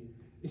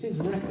it is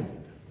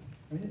reckoned,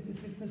 I mean,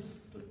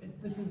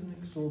 this is an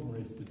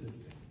extraordinary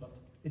statistic, but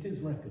it is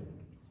reckoned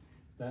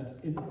that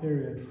in the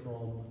period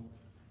from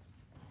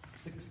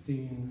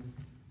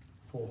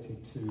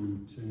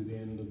 1642 to the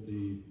end of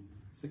the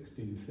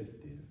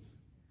 1650s,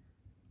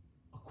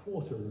 a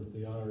quarter of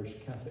the Irish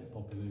Catholic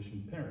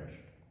population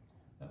perished.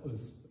 That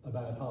was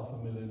about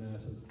 500,000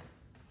 out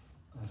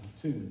of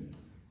 2 million.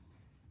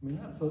 I mean,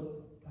 that's a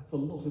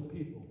lot of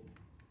people.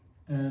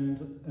 And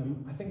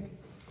I think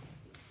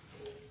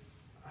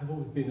I've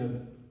always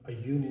been a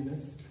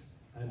unionist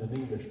and an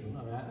Englishman.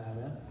 I am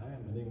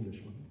an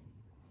Englishman.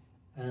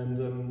 And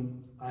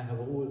I have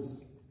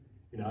always,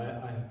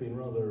 I have been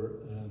rather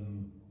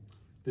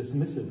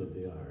dismissive of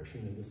the Irish.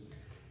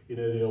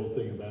 The old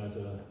thing about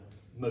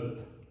mope.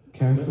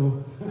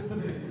 Careful.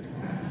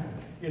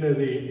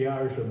 The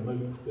Irish are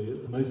mope,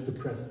 the most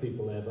oppressed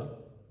people ever.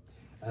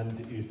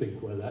 And you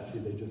think, well, actually,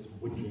 they're just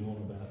whinging on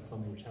about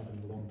something which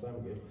happened a long time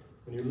ago.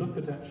 When you look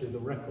at actually the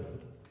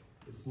record,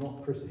 it's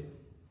not pretty.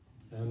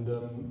 And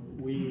the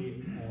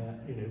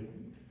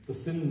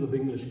sins of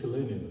English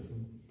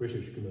colonialism,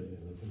 British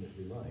colonialism, if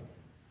you like,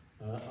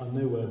 are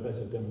nowhere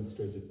better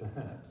demonstrated,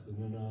 perhaps,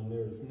 than in our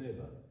nearest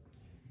neighbour.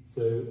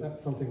 So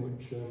that's something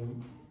which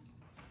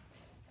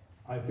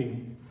I've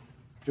been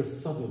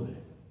just suddenly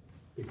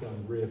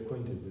become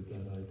reacquainted with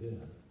that idea.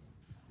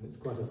 And it's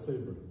quite a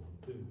sobering one,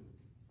 too.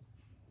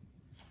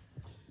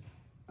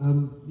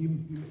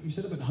 You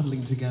said about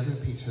huddling together,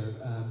 Peter,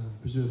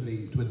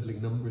 presumably dwindling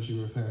numbers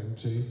you were referring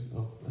to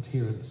of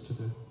adherents to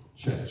the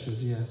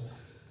churches, yes.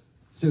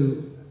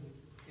 So,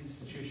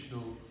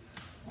 institutional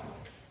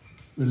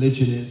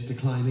religion is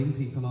declining,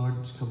 people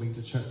aren't coming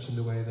to church in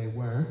the way they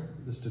were,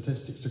 the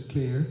statistics are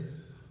clear.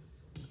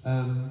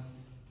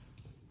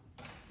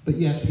 But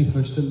yet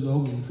people are still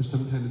longing for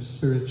some kind of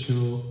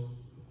spiritual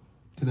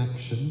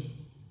connection.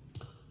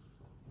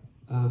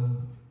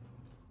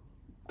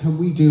 Can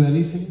we do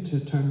anything to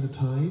turn the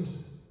tide?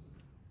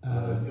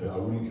 I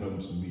wouldn't come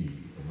to me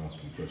and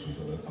ask me questions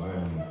like that. I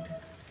am,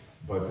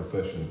 by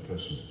profession, a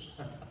pessimist.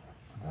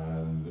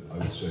 And I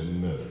would say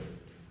no.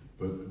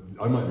 But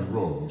I might be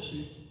wrong, you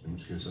see, in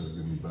which case I'm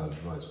giving you bad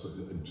advice. But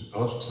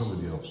ask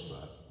somebody else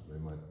that. They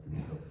might be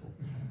more helpful.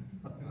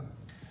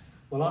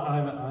 Well,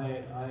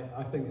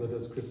 I think that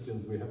as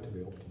Christians we have to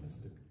be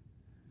optimistic.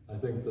 I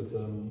think that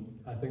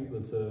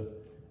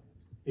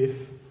if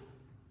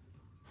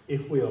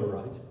we are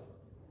right,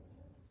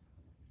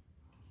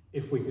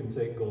 if we can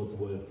take God's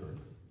word for it,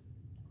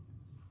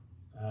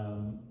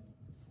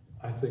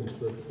 I think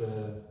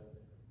that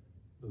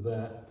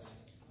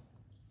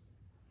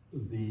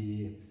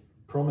the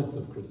promise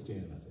of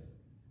Christianity,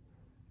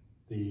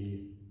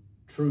 the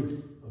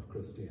truth of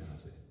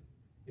Christianity,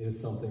 is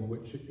something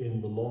which,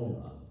 in the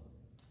long run,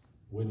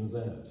 wins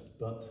out.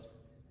 But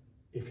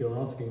if you're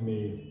asking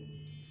me,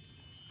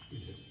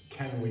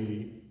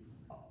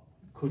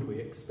 could we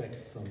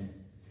expect some?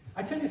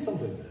 I tell you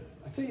something though.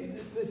 I tell you,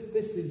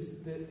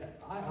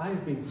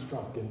 I've been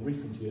struck in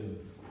recent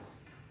years,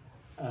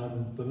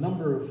 the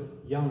number of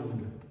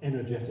young,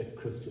 energetic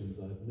Christians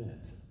I've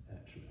met,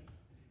 actually.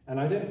 And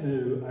I don't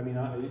know, I mean,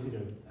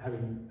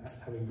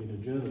 having been a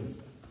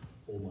journalist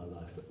all my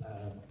life,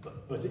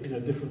 but in a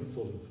different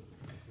sort of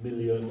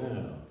milieu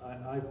now,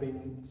 I've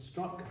been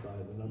struck by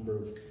the number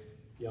of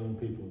young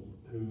people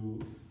who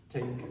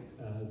take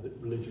the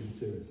religion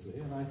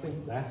seriously, and I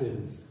think that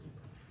is,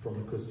 from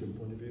a Christian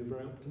point of view,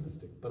 very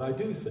optimistic. But I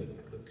do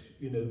think that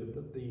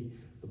that the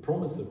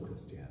promise of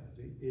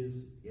Christianity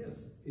is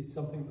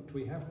something that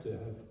we have to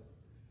have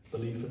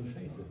belief and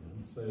faith in.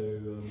 And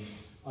so,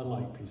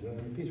 unlike Peter, I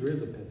mean, Peter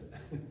is a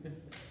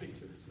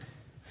pessimist.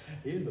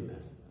 He is a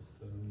pessimist,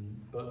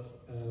 but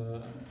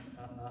and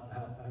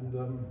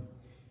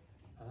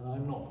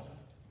I'm not.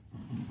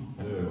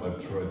 No,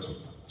 I've tried to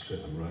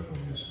set you right on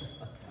this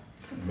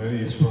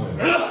many times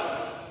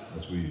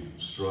as we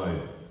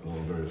stride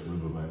along various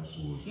riverbanks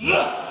towards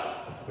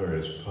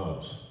various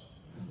pubs,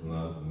 with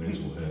our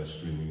nasal hair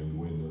streaming in the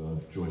wind and our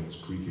joints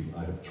creaking.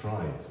 I have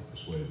tried to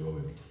persuade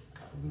Robin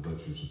of the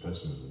virtues of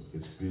pessimism.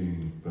 It's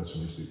being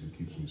pessimistic that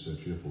keeps me so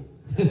cheerful,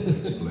 I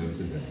explain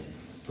to him.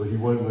 But he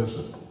won't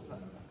listen.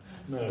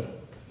 No.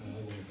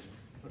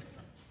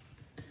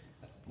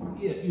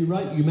 Yeah, you're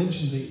right. You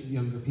mentioned the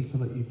younger people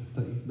that you've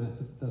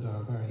met that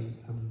are very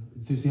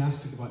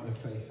enthusiastic about their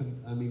faith,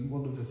 and I mean,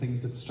 one of the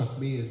things that struck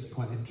me as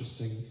quite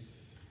interesting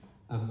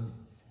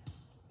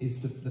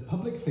is the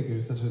public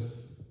figures that have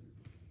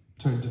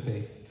turned to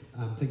faith.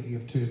 I'm thinking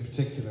of two in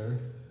particular.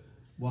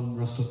 One,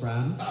 Russell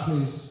Brand,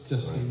 who's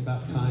just been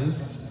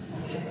baptised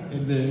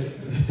in the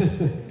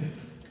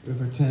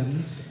River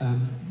Thames.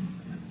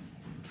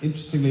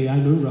 Interestingly, I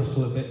know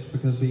Russell a bit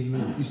because he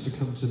used to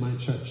come to my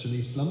church in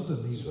East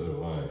London. So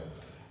do I.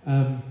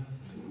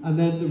 And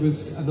then there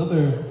was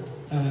another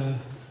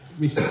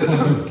recent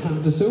convert,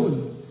 Candace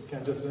Owens.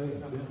 Candace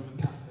Owens,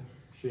 yeah.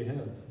 She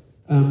has.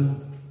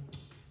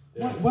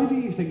 Why do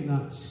you think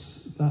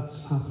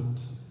that's happened?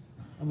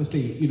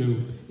 Obviously, you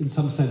know, in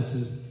some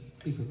senses,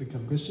 people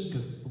become Christian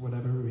because for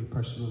whatever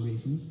personal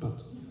reasons.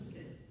 But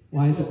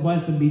why is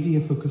the media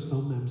focused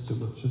on them so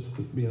much? Is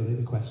really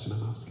the question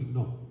I'm asking,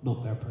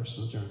 not their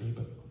personal journey,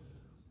 but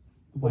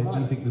why do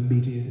you think the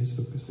media is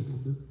focusing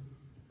on them?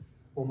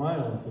 Well, my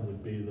answer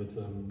would be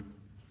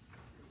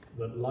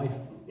that life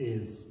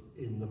is,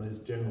 in the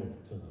most general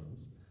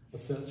terms, a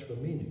search for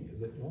meaning,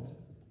 is it not?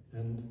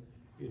 And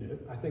you know,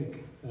 I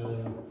think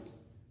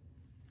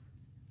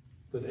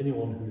that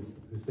anyone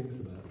who thinks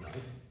about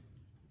life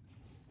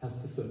has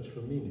to search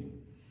for meaning,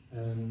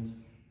 and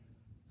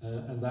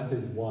that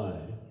is why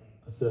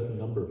a certain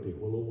number of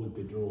people will always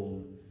be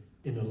drawn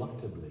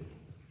ineluctably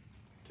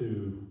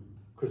to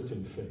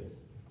Christian faith,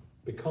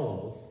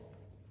 because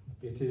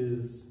it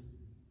is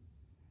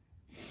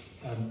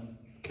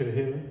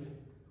coherent,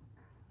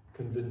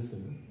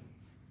 convincing,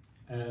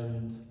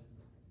 and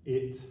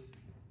it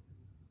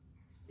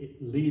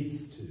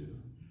leads to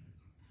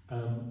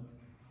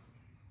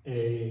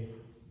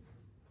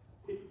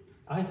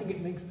I think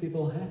it makes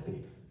people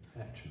happy,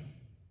 actually.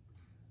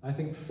 I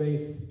think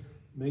faith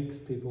makes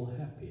people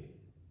happy.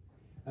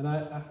 And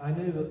I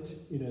know that,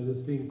 you know,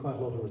 there's been quite a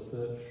lot of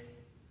research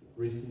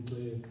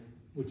recently,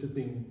 which has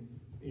been,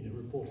 you know,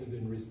 reported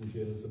in recent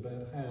years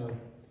about how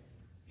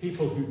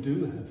people who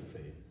do have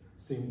faith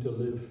seem to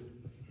live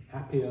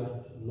happier,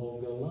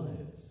 longer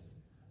lives.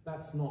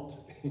 That's not,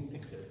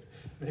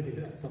 maybe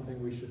that's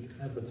something we should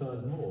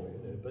advertise more,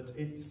 you know,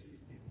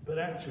 but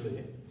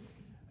actually,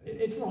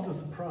 it's not a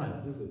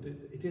surprise, is it?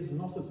 It is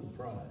not a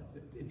surprise.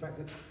 In fact,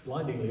 it's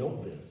blindingly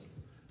obvious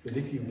that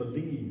if you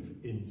believe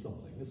in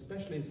something,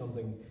 especially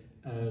something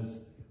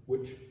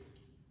which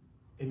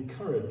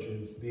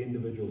encourages the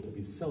individual to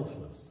be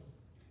selfless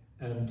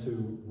and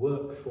to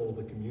work for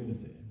the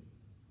community,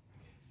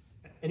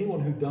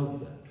 anyone who does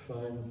that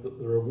finds that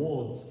the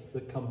rewards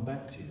that come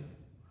back to you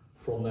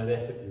from that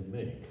effort you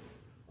make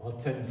are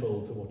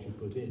tenfold to what you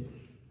put in.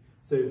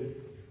 So,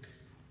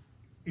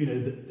 you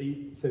know,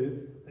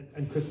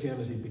 and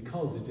Christianity,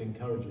 because it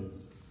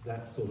encourages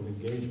that sort of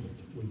engagement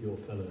with your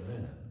fellow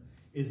man,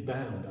 is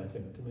bound, I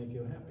think, to make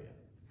you happier.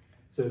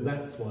 So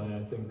that's why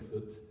I think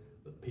that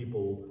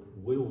people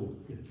will,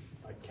 you know,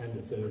 like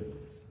Candace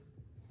Owens.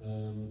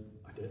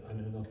 I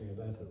know nothing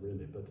about her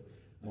really, but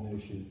I know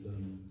she's,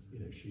 you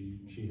know,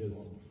 she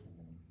has,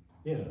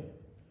 yeah.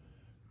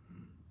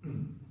 Do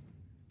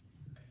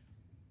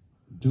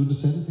you want to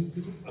say anything,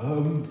 Peter?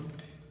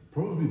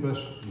 Probably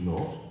best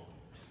not,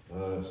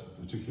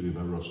 particularly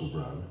about Russell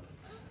Brand.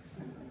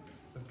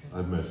 Okay.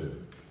 I've met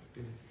him,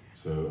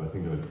 so I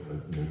think you know,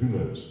 who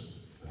knows?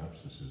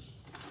 Perhaps this is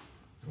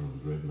one of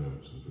the great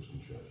moments of the Christian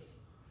church.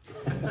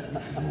 We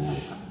should all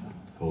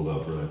hold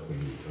our breath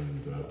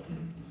and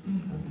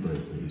pray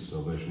for his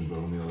salvation, but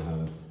on the other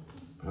hand,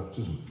 perhaps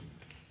isn't.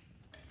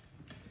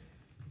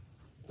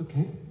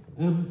 Okay.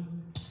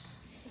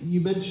 You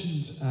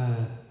mentioned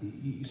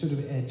you sort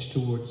of edged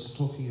towards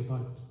talking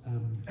about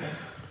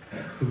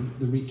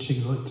the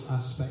reaching out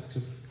aspect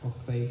of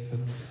faith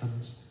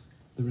and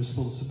the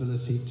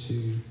responsibility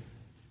to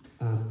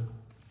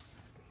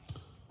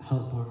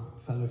help our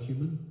fellow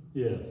human.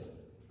 Yes.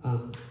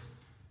 And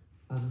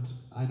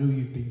I know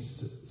you've been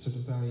sort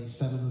of very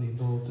seminally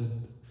involved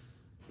in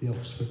the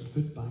Oxford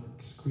Food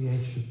Bank's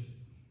creation.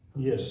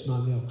 Yes.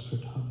 Now the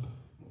Oxford Hub.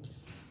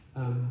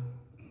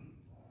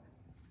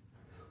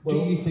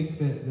 Well, do you think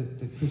that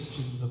the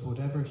Christians of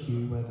whatever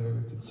hue,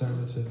 whether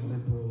conservative,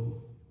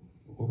 liberal,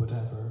 or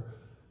whatever,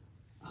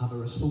 have a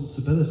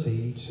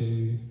responsibility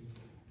to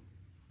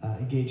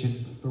engage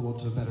in, for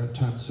want of a better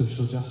term,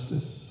 social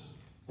justice?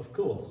 Of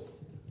course.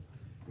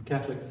 The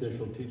Catholic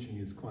social teaching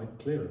is quite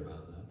clear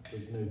about that.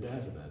 There's no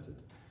doubt about it.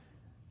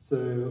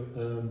 So,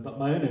 but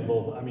my own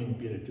involvement, I mean,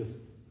 you know, just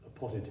a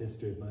potted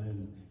history of my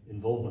own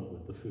involvement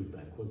with the food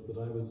bank was that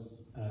I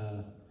was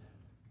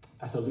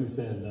at a loose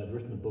end. I'd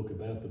written a book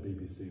about the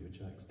BBC, which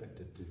I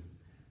expected to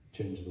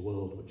change the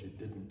world, which it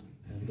didn't.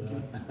 And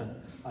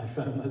I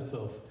found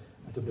myself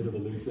at a bit of a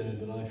loose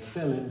end, and I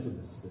fell into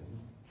this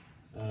thing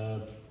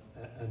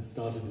and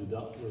started it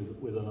up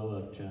with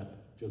another chap,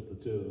 just the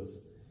two of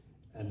us,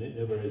 and in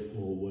a very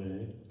small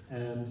way.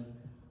 And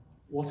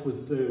what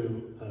was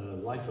so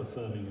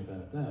life-affirming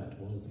about that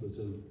was that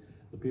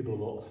the people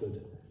of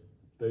Oxford,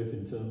 both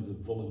in terms of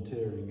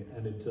volunteering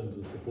and in terms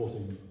of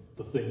supporting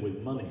the thing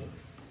with money,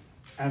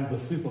 and the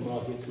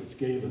supermarkets which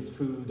gave us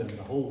food and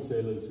the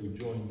wholesalers who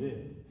joined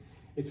in,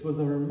 it was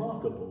a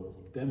remarkable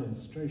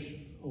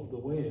demonstration of the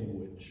way in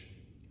which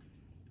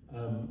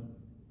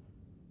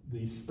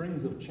the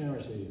springs of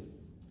charity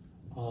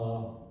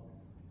are,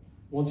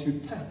 once you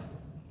tap them,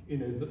 you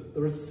know,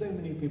 there are so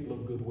many people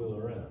of goodwill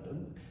around,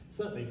 and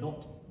certainly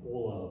not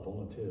all our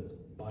volunteers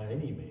by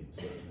any means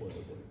were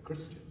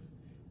Christian.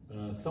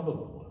 Some of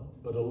them were,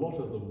 but a lot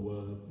of them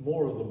were,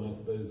 more of them I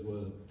suppose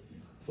were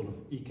sort of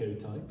eco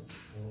types,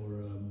 or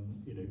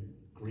you know,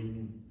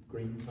 green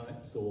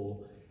types, or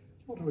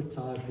a lot of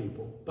retired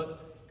people.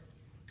 But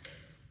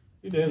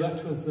you know,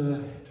 that was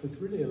it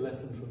was really a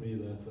lesson for me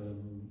that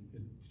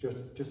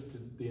just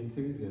the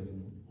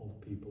enthusiasm of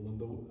people and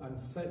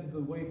the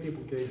way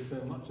people gave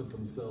so much of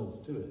themselves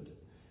to it.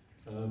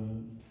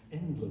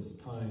 Endless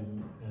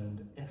time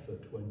and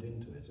effort went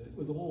into it. It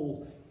was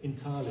all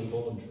entirely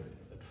voluntary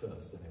at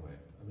first, anyway.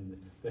 I mean,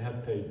 they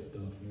had paid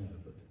staff now,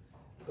 but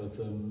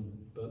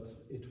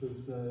it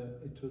was.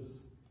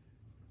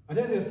 I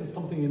don't know if there's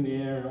something in the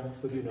air in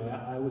Oxford. You know,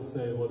 I always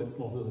say, well, it's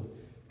not a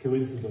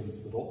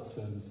coincidence that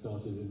Oxfam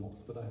started in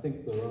Oxford. I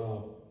think there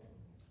are.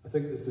 I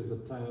think this is a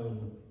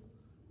town.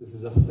 This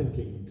is a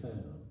thinking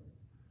town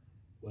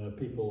where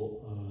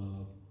people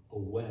are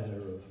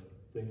aware of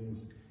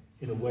things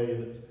in a way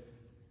that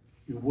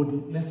you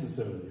wouldn't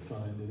necessarily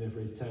find in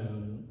every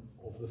town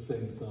of the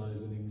same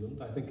size in England.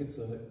 I think it's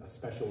a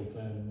special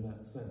town in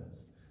that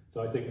sense.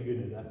 So I think, you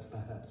know, that's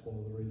perhaps one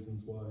of the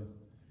reasons why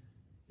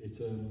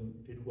it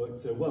worked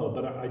so well.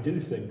 But I do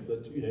think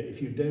that, you know, if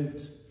you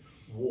don't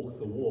walk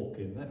the walk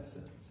in that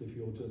sense, if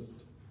you're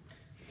just,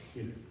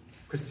 you know,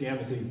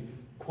 Christianity,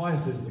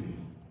 quietism,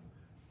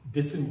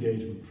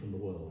 disengagement from the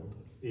world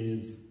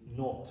is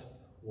not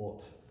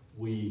what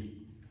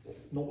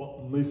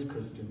most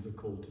Christians are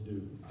called to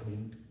do. I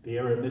mean, the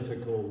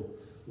eremitical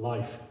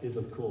life is,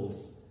 of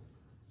course,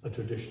 a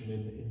tradition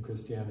in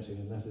Christianity,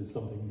 and that is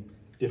something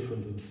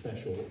different and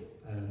special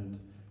and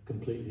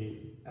completely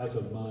out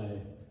of my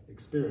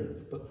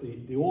experience. But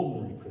the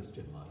ordinary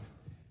Christian life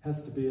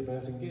has to be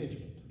about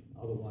engagement,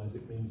 otherwise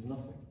it means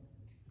nothing.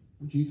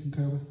 Would you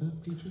concur with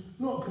that, Peter?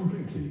 Not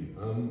completely.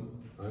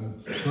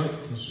 I'm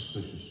slightly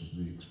suspicious of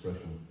the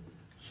expression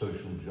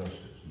social justice.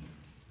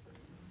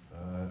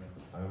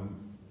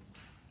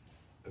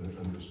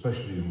 And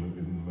especially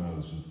in the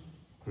mouths of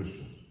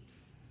Christians.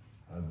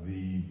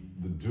 The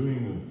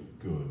doing of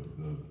good,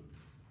 the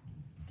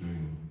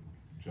doing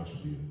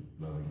justly and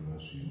loving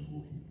mercy and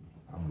walking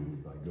humbly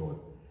with thy God,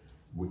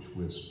 which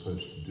we're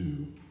supposed to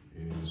do,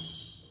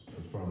 is,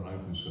 as far as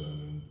I'm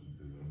concerned,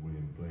 and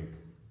William Blake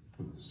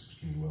put this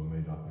extremely well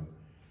made up in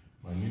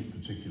minute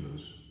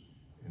particulars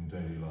in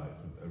daily life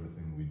of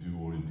everything we do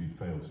or indeed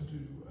fail to do.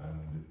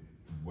 And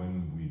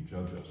when we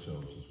judge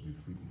ourselves, as we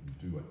frequently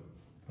do,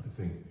 I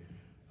think,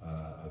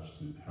 as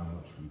to how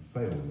much we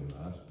failed in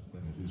that,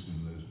 then it is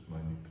in those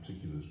minute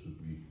particulars that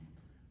we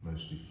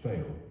mostly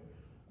fail.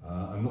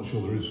 I'm not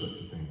sure there is such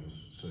a thing as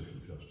social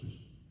justice.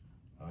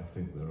 I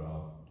think there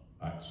are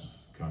acts of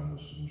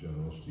kindness and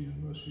generosity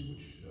and mercy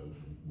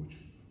which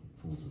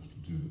falls us to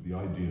do, but the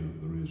idea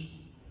that there is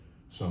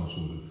some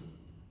sort of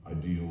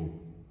ideal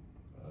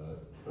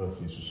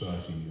earthly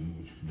society in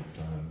which we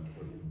can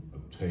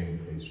obtain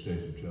a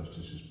state of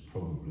justice is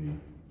probably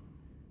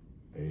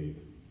a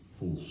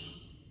false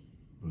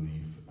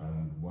belief,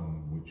 and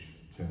one which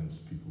tends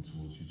people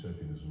towards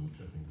utopianism,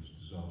 which I think is a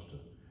disaster.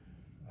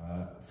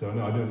 So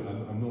no,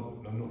 I'm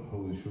not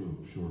wholly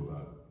sure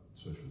about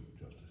social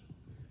justice.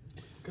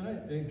 Can I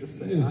just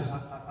say, yes.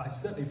 I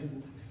certainly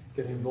didn't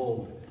get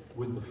involved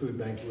with the food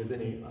bank with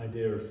any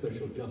idea of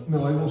social justice.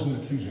 No, I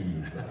wasn't accusing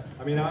you of that.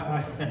 I mean,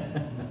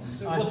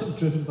 So it wasn't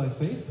driven by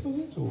faith, was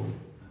it? Or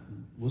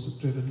was it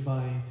driven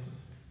by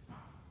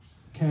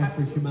care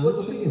for humanity?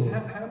 Well, the thing is,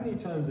 how many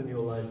times in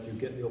your life do you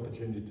get the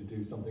opportunity to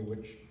do something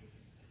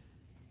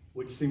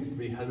which seems to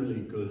be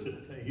wholly good?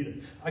 You know,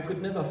 I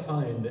could never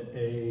find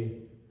a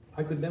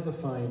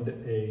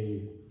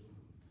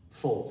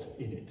fault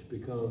in it,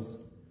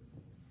 because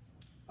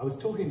I was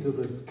talking to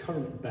the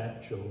current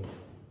batch of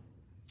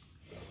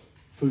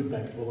food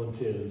bank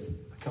volunteers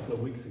a couple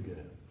of weeks ago,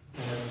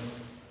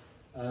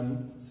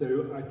 and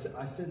so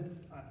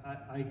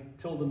I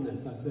told them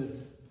this. I said,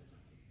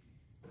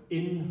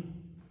 in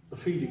the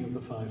feeding of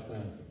the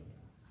 5,000,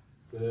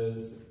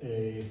 there's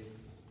a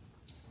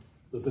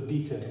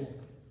detail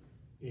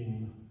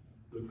in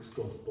Luke's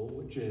Gospel,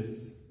 which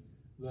is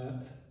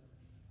that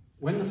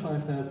when the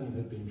 5,000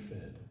 had been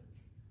fed,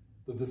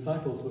 the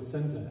disciples were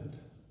sent out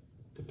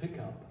to pick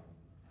up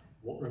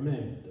what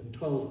remained, and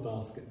 12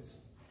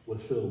 baskets were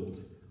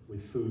filled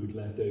with food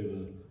left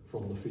over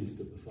from the feast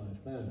of the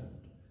 5,000.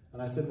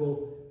 And I said,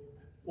 well,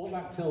 what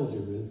that tells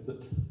you is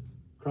that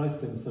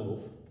Christ himself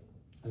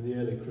and the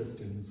early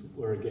Christians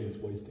were against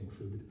wasting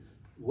food.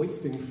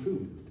 Wasting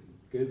food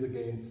goes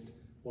against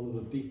one of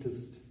the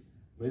deepest,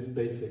 most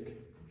basic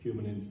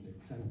human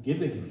instincts, and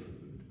giving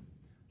food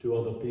to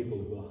other people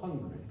who are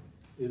hungry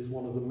is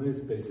one of the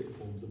most basic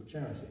forms of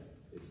charity.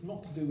 It's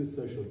not to do with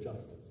social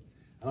justice.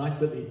 And I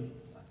said,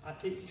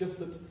 it's just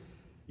that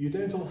you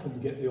don't often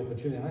get the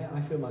opportunity. I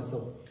feel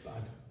myself,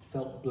 I've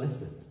felt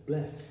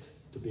blessed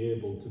to be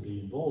able to be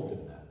involved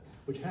in that,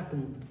 which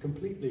happened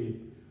completely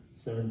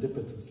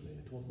serendipitously.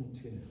 It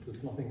wasn't, it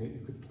was nothing that you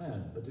could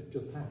plan, but it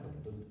just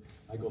happened, and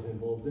I got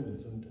involved in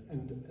it,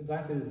 and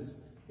that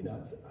is, I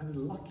was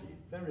lucky,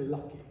 very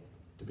lucky,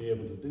 to be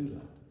able to do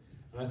that.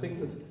 And I think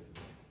that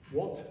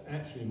what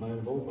actually my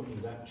involvement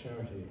with that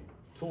charity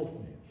taught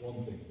me,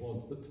 one thing,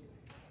 was that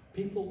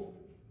people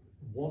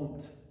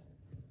want,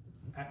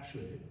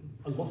 actually,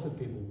 a lot of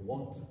people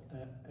want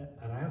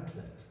an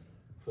outlet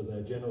for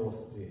their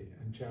generosity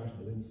and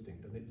charitable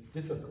instinct, and it's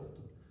difficult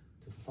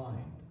to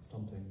find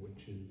something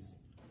which is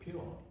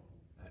pure,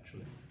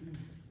 actually.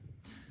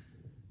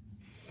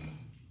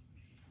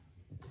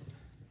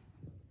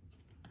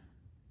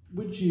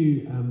 Would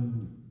you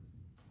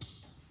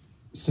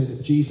say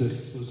that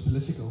Jesus was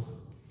political?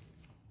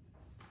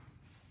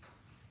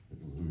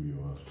 Who you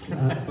ask?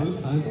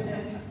 Both,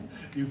 either.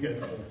 You get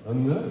it.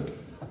 No,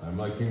 and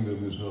my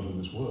kingdom is not of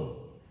this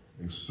world.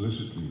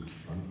 Explicitly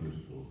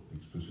unpolitical,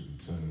 explicitly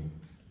turning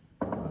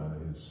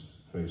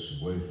his face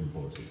away from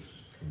politics,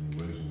 from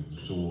the raising of the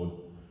sword,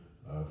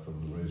 from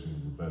the raising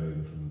of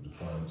rebellion, from the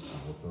defiance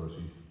of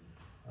authority,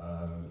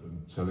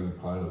 and telling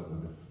Pilate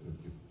that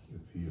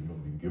if he had not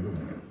been given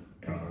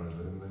power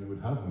over him, then he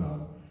would have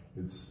none.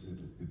 As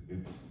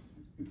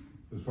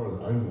far as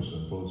I'm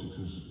concerned, politics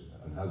is,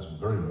 and has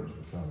very much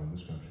become in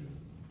this country in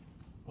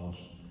the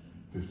past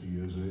 50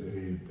 years, a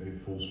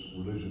false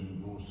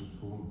religion, almost a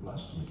form of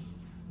blasphemy,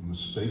 a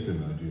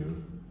mistaken idea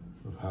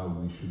of how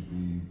we should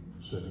be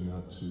setting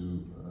out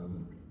to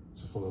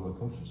follow our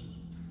consciences.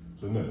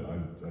 So no,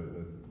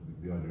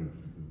 the idea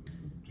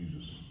of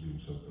Jesus being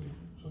some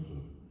sort of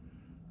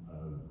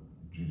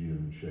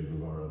Judean Che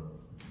Guevara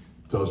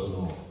does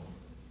not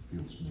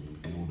appeal to me,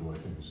 nor do I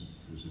think is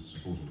it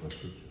supported by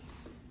Scripture.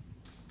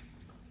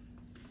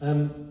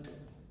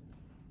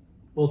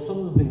 Well, some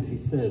of the things he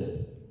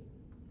said,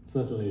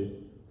 certainly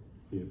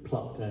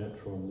plucked out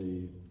from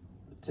the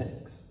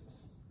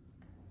texts,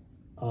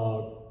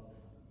 are,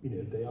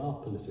 they are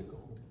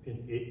political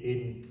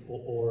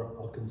or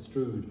are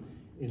construed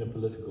in a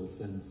political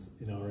sense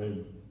in our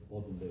own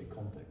modern day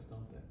context,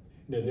 aren't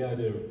they? The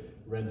idea of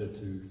render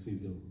to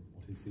Caesar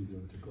what is Caesar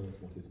and to God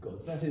what is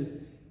God's. That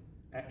is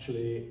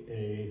actually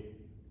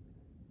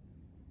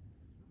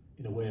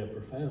in a way, a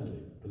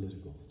profoundly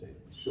political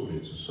statement. Surely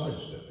it's a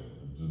sidestepping,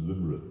 a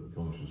deliberate,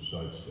 conscious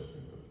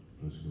sidestepping of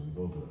political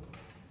involvement.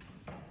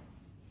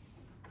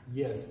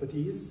 Yes, but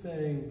he is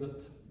saying,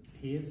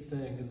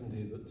 isn't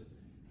he,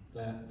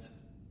 that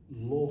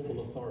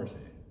lawful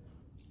authority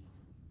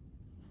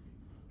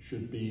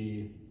should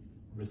be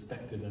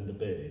respected and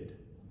obeyed.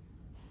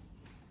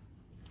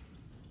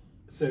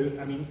 So,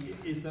 I mean,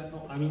 is that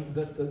not? I mean,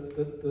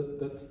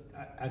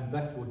 and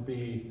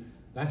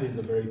that is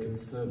a very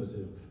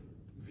conservative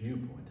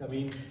viewpoint. I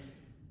mean,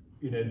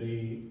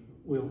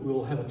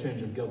 we'll have a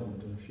change of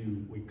government in a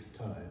few weeks'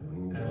 time,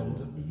 you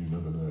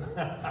never know.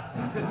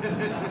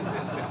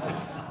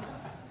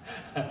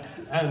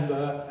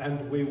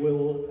 and we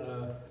will,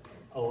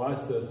 I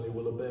certainly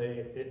will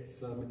obey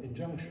its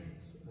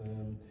injunctions.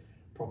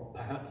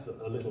 Perhaps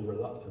a little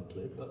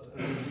reluctantly, but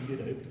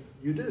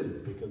you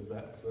do, because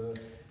that's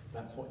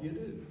what you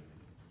do.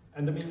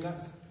 And I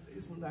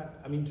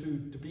mean,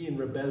 to be in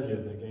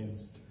rebellion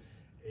against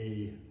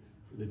a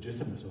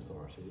legitimate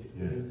authority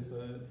is...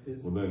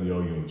 Well, then the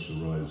arguments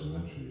arise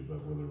eventually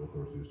about whether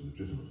authority is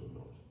legitimate or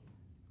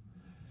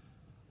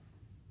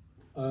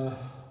not.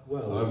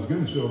 Well... I was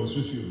going to say on this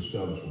issue of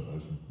establishment, I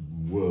was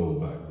whirl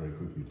back very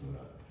quickly to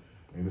that.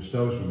 I mean,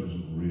 establishment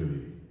isn't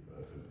really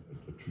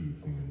a true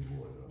thing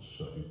anymore in our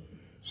society.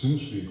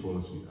 Since the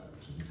Equality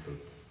Act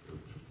of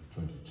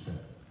 2010,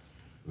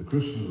 the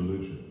Christian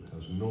religion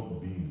has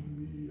not been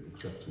the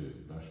accepted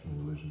national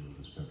religion of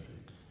this country.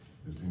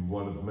 It's been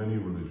one of many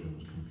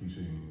religions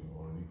competing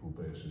on an equal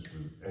basis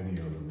with any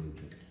other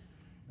religion.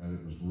 And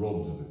it was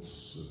robbed of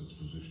its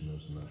position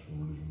as a national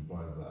religion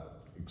by that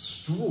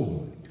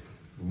extraordinary,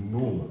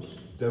 enormous,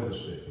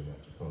 devastating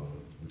act of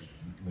Parliament, which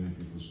many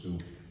people are still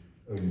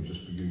only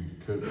just beginning to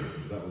cope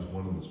with. That was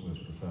one of its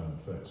most profound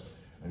effects.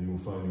 And you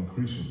will find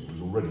increasingly, it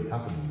was already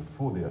happening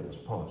before the act was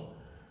passed,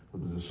 but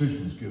the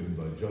decisions given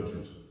by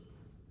judges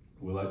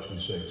will actually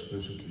say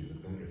explicitly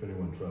that if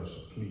anyone tries to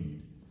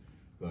plead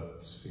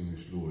that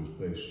English law is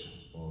based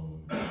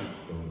on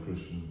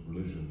Christian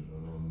religion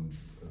and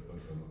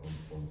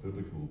on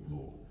biblical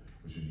law,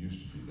 which it used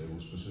to be, they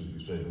will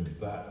specifically say that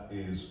that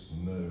is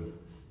no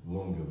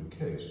longer the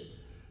case.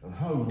 And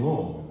how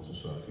long in a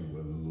society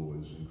where the law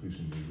is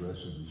increasingly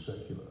aggressively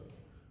secular,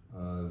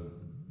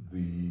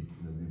 the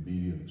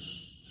obedience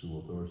to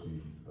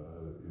authority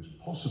is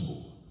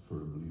possible for a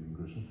believing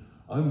Christian,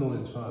 I'm not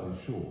entirely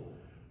sure.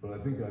 But I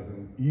think I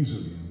can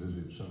easily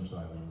envisage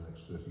sometime in the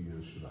next 30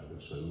 years, should I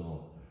live so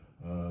long,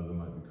 there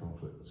might be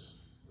conflicts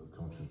of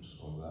conscience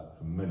on that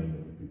for many,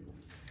 many people.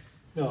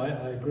 No,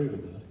 I agree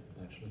with that,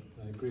 actually.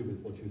 I agree with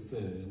what you say.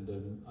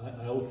 And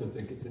I also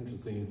think it's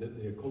interesting that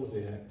the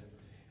Equality Act,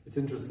 it's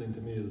interesting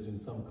to me that in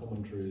some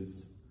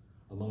commentaries,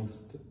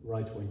 amongst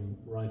right-wing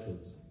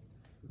writers,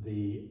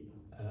 the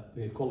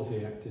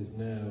Equality Act is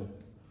now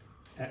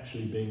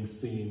actually being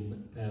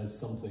seen as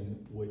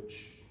something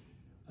which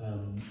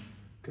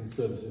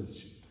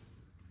conservatives,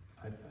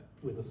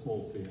 with a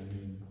small c, I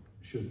mean,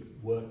 should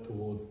work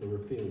towards the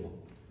repeal of.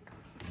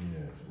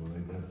 Yes, well,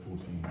 they've had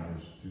 14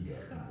 years to do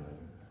that, haven't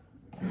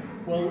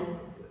they? Well,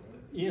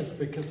 yes,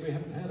 because we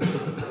haven't had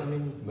this. I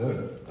mean,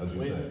 no, as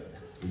you say.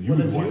 You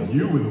were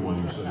the one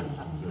who said it was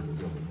Conservative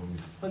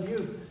government. Well,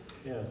 you,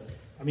 yes.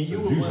 I mean, So you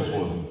were Jesus way,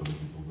 wasn't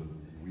political, but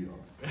we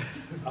are.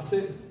 I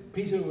say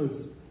Peter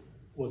was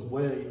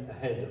way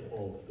ahead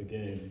of the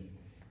game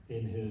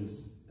in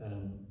his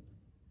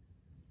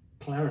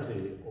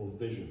clarity of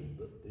vision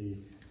that the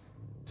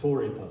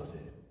Tory party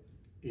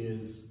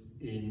is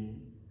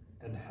in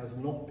and has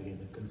not been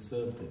a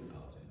conservative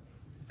party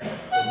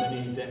for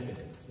many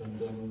decades.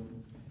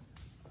 And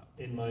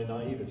in my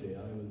naivety,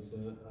 I was,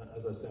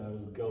 as I say, I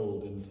was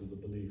gulled into the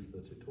belief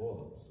that it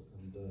was.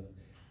 And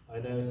I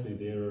now see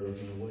the error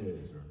of my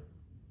ways.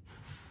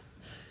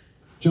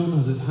 John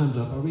has his hand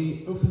up. Are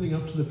we opening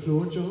up to the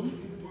floor, John?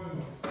 Why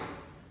not?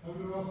 I'm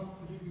going to ask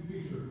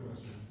Peter a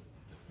question.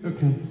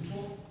 Okay.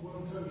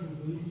 One total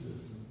belief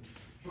system,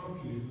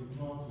 Trotskyism,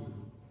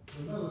 Marxism,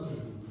 another total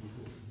belief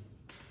system.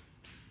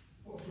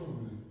 What's wrong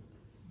with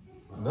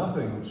it?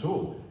 Nothing at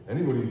all.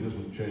 Anybody who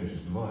doesn't change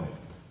his mind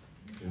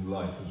in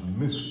life has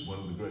missed one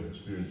of the great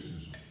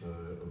experiences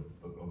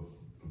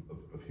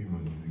of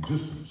human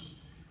existence.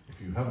 If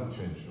you haven't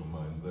changed your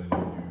mind, then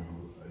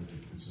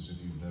it's as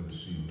if you've never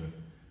seen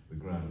the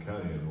Grand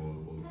Canyon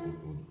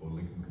or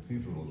Lincoln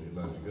Cathedral or the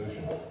Atlantic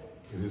Ocean.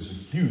 It is a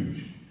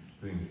huge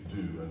thing to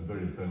do and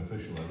very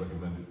beneficial. I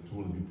recommend it to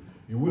all of you.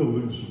 You will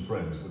lose some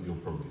friends, but you'll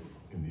probably,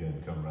 in the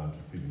end, come around to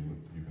feeling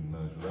that you can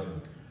manage without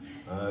them.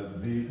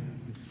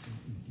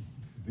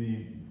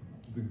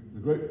 The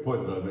great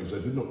point that I make is I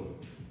did not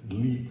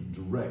leap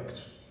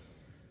direct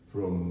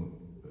from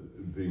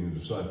being a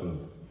disciple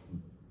of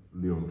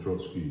Leon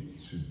Trotsky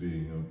to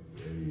being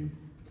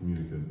a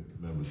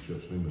communicant member of the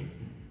Church of England.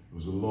 There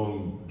was a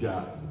long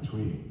gap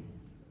between,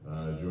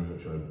 during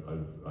which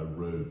I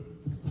rowed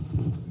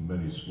in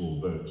many small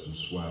boats and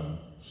swam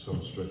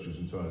some stretches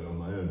entirely on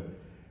my own.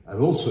 And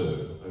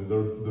also,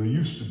 there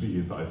used to be,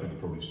 in fact I think it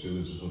probably still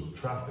is, a sort of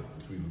traffic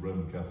between the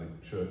Roman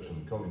Catholic Church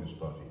and the Communist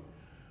Party.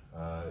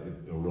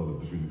 Or rather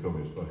between the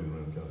Communist Party and the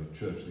Roman Catholic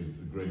Church, the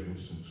great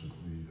instance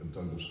of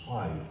Douglas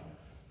Hyde,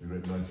 the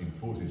great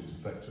 1940s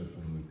defector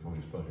from the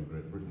Communist Party of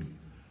Great Britain,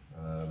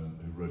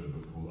 who wrote a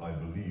book called I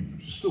Believe,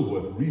 which is still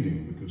worth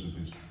reading because of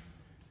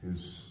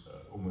his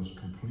almost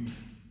complete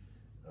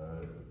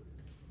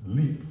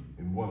leap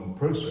in one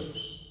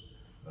process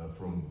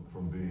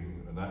from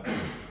being an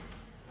active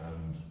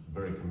and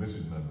very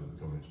committed member of the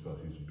Communist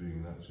Party to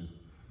being an active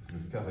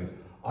Catholic.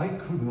 I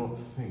could not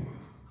think,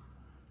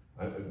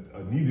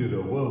 I needed a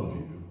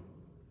worldview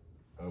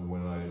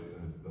when I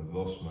had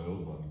lost my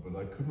old one, but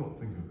I could not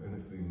think of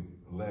anything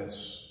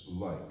less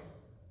like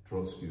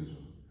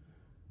Trotskyism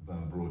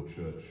than broad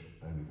church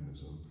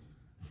Anglicanism.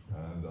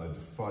 And I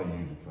defy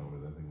you to come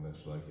with anything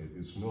less like it.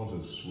 It's not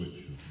a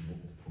switch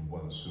from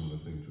one similar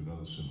thing to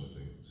another similar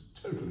thing. It's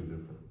totally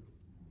different.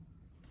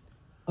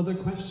 Other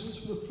questions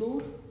from the floor?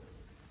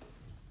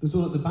 There's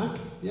one at the back.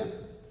 Yeah.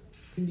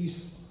 Can you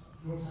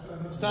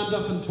stand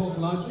up and talk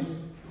loudly?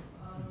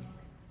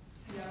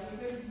 Yeah, we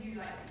both of you,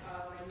 like,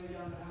 when you were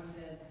young,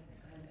 the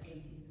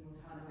 80s and all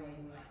turn away,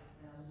 and like,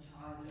 when I was a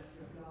child, looked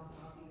through a glass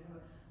half,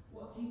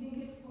 what do you think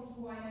it's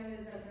possible? I know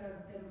there's like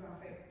a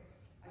demographic,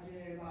 I don't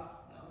know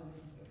about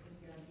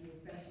Christianity,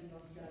 especially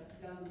not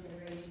younger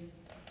generations,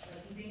 but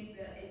do you think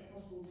that it's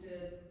possible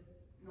to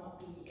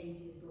not be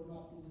atheist or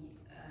not be,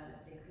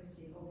 let's say,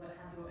 Christian, or but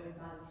have your own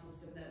value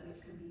system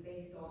which could be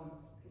based on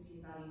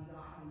Christian values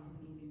without having to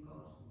believe in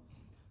God?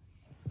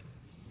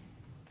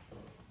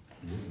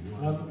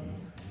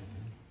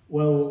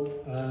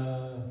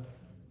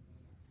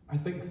 I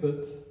think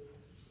that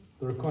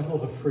there are quite a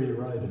lot of free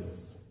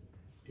riders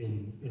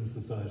in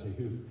society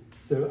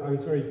so I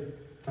was very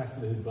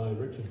fascinated by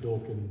Richard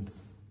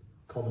Dawkins'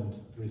 comment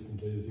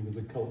recently that he was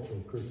a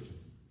cultural Christian.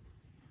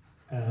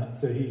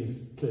 So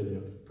he's clearly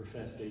a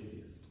professed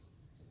atheist.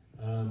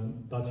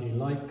 But he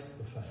likes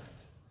the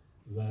fact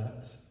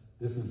that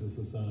this is a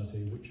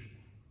society which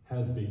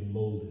has been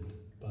moulded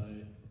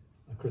by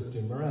a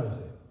Christian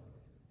morality.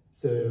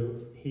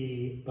 So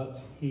he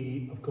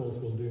of course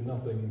will do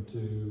nothing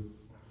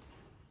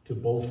to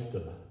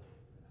bolster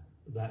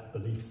that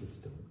belief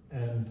system.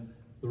 And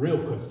the real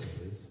question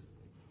is,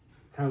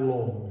 how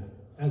long,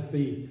 as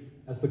the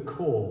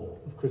core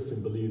of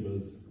Christian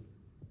believers,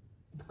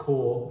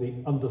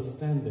 the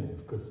understanding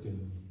of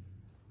Christian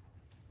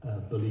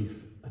belief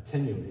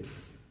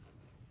attenuates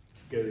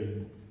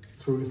going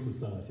through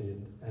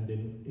society and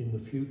in the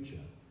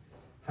future,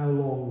 how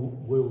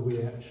long will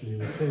we actually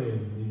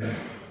retain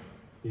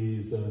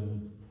these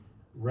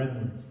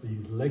remnants,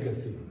 these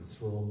legacies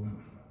from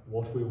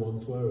what we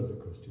once were as a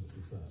Christian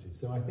society?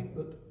 So I think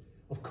that,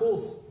 of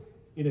course,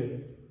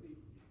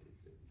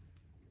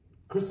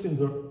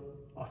 Christians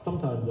are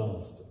sometimes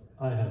asked,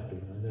 I have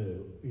been, I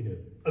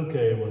know,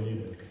 okay, well,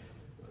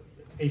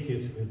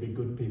 atheists can be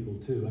good people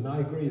too, and I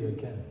agree they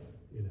can.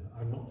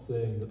 I'm not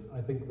saying that.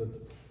 I think that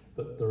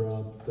there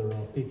are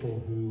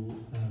people who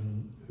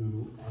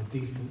are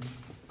decent,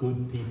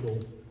 good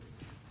people,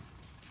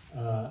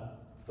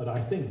 but I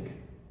think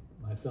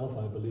myself,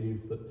 I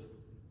believe that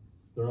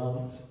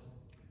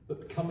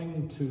that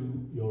coming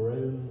to your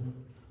own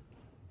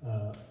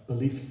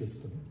belief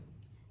system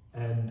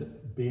and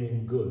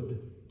being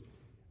good,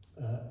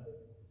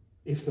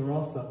 if there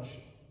are such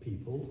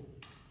people,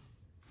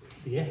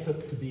 the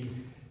effort to be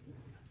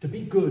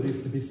good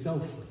is to be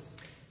selfless,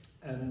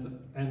 and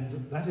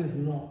that is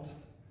not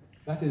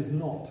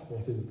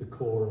what is the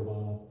core of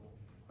our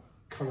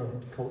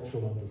current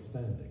cultural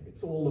understanding.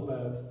 It's all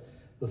about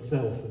the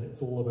self, and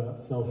it's all about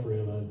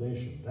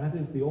self-realization. That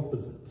is the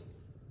opposite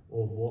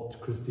of what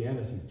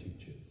Christianity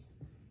teaches.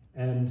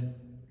 And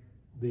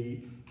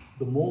the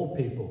more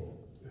people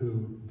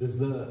who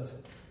desert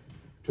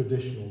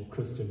traditional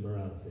Christian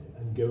morality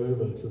and go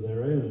over to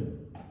their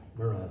own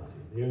morality,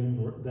 their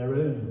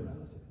own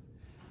morality,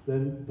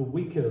 then the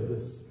weaker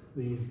this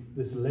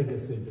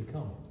legacy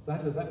becomes.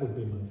 That would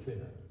be my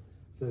fear.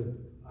 So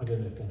I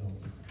don't know if that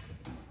answers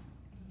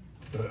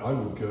the question. I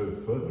would go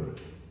further,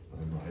 if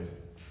I might.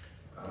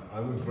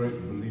 I'm a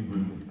great believer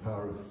in the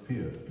power of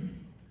fear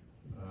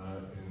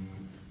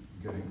in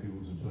getting people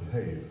to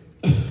behave.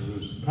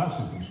 There's a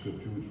passage in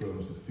Scripture which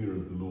runs, "The fear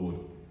of the Lord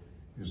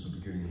is the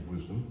beginning of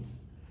wisdom,"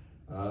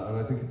 and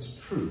I think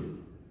it's true.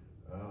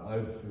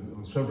 I've,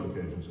 on several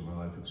occasions in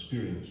my life,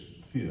 experienced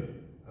fear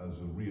as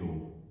a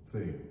real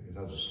thing. It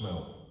has a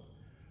smell.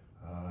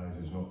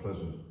 It is not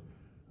pleasant.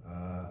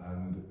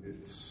 And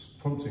its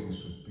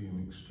promptings have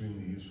been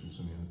extremely useful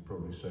to me and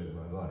probably saved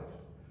my life.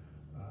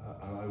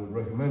 And I would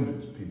recommend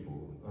it to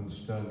people,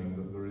 understanding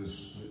that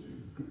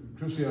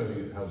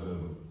Christianity has a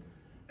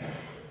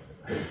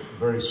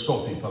very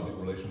soppy public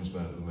relations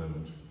man at the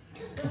moment,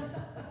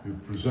 who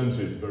present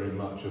it very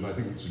much, and I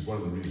think this is one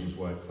of the reasons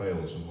why it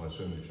fails and why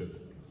so many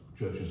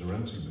churches are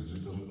empty, because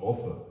it doesn't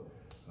offer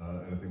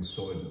anything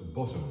solid at the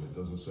bottom. It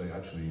doesn't say,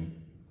 actually,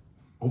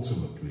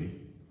 ultimately,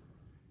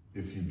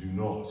 if you do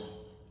not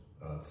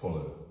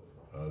follow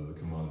the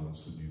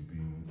commandments that you've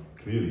been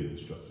clearly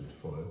instructed to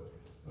follow,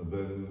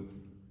 then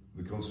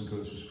the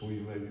consequences for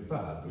you may be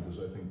bad, because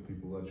I think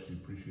people actually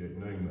appreciate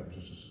knowing that,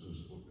 just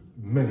as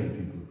many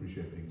people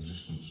appreciate the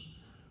existence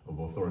of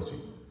authority,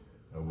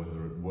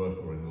 whether at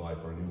work or in life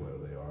or anywhere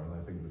they are. And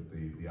I think that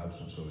the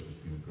absence of it has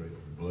been a great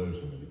blow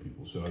to many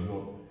people. So I'm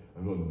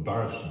not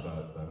embarrassed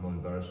about that. I'm not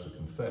embarrassed to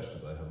confess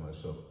that I have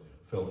myself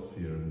felt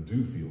fear and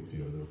do feel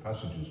fear. There are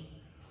passages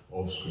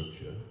of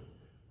Scripture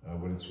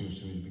when it seems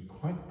to me to be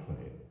quite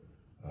plain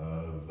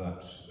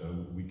that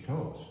we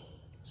cannot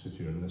sit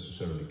here and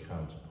necessarily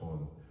count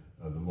upon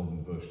the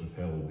modern version of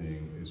hell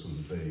being a sort of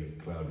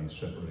vague, cloudy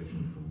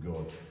separation from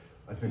God.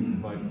 I think there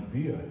might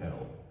be a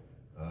hell.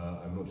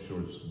 I'm not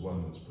sure it's the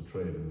one that's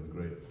portrayed in the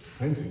great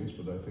paintings,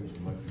 but I think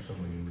there might be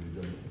somewhere you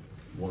really don't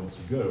want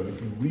to go. And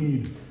if you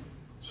read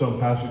some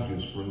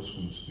passages, for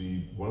instance,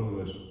 one of the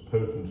most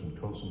potent and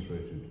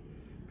concentrated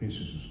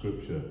pieces of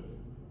Scripture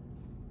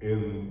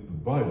in the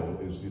Bible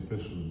is the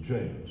Epistle of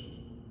James.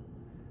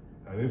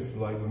 And if,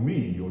 like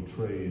me, your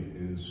trade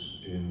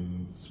is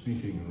in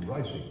speaking and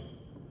writing,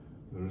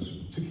 there is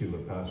a particular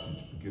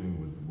passage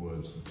beginning with the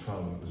words, "The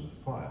tongue is a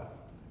fire,"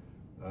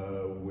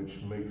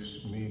 which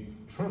makes me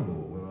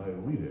tremble when I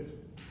read it.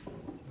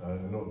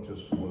 Not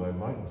just for what I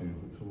might do,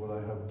 but for what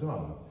I have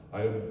done.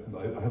 I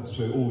have to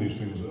say all these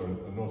things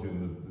are not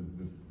in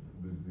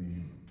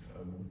the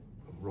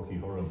Rocky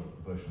Horror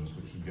versions,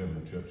 which again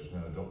the church has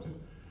now adopted,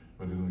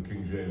 but in the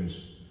King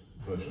James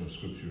version of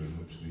Scripture, in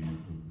which the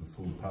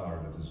full power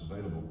of it is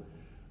available.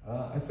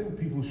 I think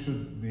people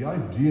should, the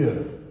idea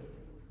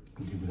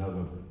that you could have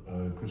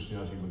a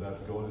Christianity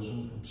without God is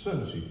an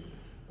absurdity.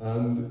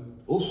 And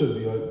also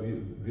the idea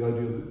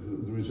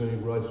that there is any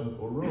right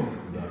or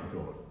wrong without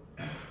God.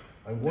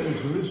 And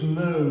if there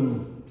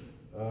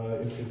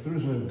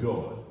is no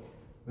God,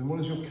 then what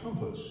is your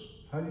compass?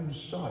 How do you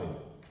decide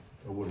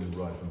what is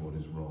right and what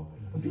is wrong?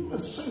 And people are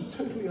so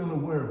totally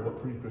unaware of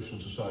what pre-Christian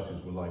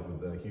societies were like with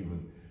their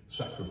human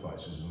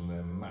sacrifices and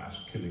their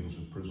mass killings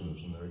of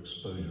prisoners and their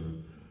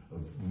exposure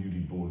of newly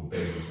born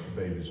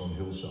babies on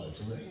hillsides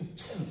and their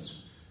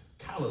intense,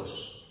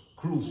 callous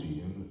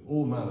cruelty in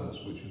all manners,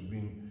 which has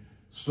been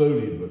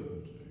slowly but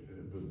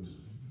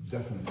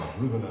definitely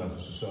driven out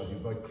of society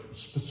by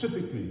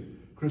specifically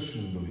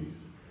Christian belief,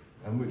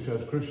 and which,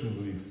 as Christian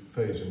belief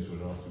fades into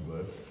an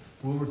afterglow,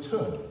 will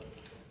return.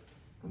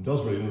 And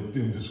does really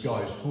in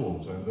disguised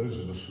forms. And those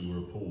of us who were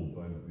appalled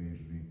by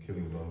the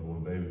killing of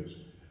unborn babies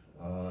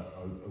are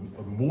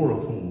more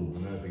appalled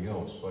than anything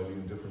else by the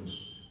indifference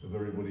of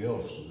everybody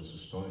else to this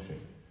astonishing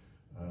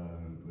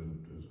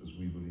and as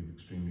we believe,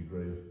 extremely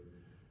grave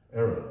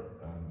error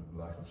and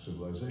lack of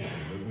civilization.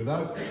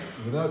 But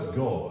without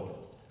God,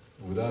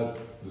 without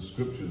the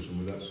Scriptures,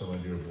 and without some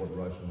idea of what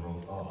right and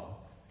wrong are,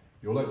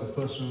 you're like the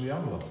person in the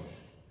avalanche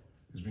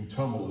who's been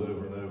tumbled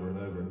over and over and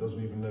over and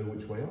doesn't even know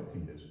which way up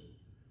he is.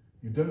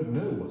 You don't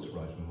know what's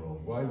right and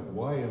wrong.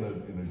 Why in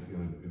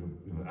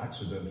an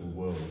accidental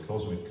world, a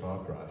cosmic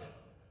car crash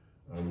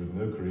with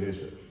no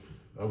creator,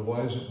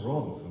 why is it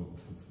wrong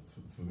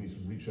for me to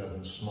reach out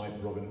and smite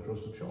Robin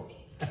across the chops?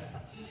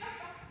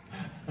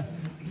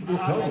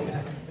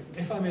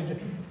 If I may,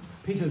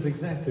 Peter's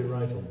exactly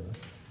right on that.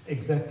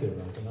 Exactly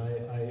right, and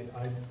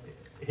I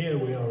here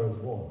we are as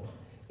one,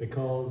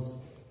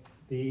 because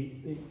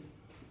the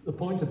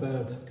point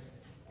about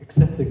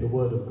accepting the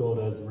Word of God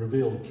as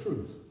revealed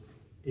truth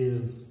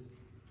is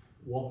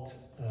what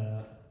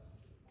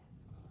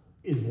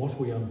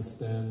we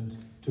understand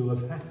to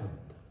have happened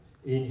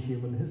in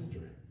human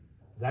history.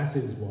 That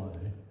is why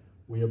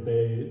we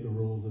obey the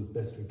rules as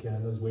best we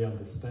can, as we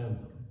understand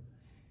them.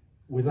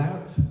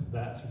 Without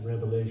that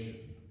revelation,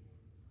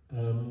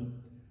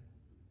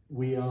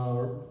 we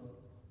are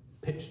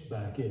pitched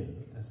back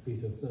in, as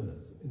Peter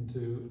says,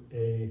 into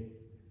a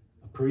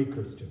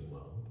pre-Christian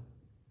world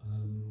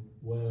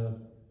where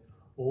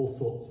all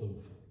sorts of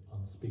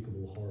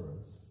unspeakable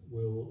horrors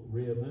will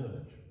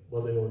re-emerge.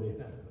 Well, they already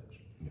have,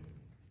 actually. Yeah.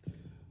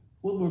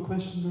 One more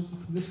question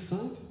from this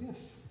side? Yes.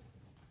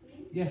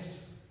 Me?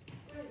 Yes.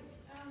 Great.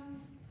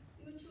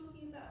 You were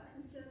talking about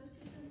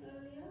conservatism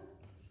earlier.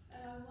 I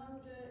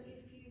wonder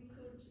if you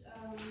could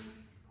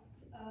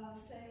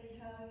say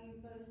how you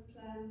both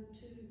plan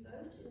to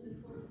vote in the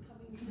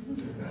forthcoming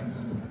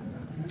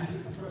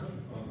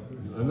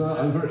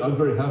I'm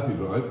very happy,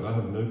 but I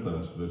have no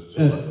plans to vote.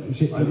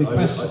 I live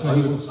on the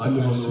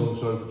wrong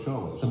side of the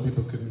Charles. Some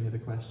people couldn't hear the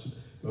question.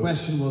 The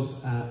question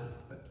was,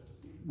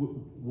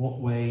 what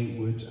way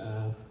would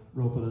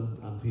Robin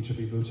and Peter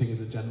be voting in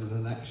the general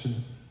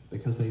election?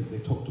 Because they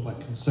talked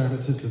about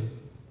conservatism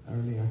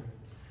earlier.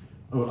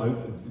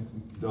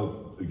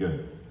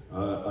 Again,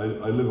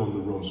 I live on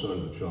the wrong side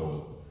of the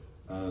Charles,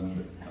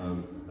 and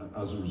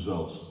as a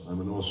result,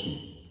 I'm an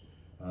Aussie.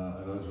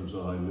 And as a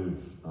result, I live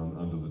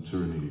under the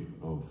tyranny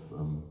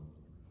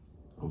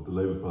of the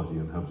Labour Party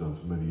and have done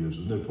for many years.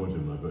 There's no point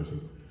in my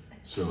voting,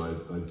 so I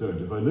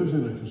don't. If I lived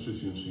in a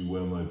constituency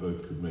where my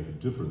vote could make a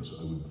difference,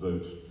 I would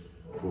vote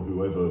for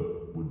whoever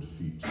would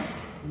defeat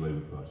the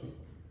Labour Party.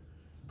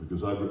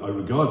 Because I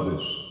regard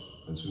this,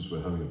 and since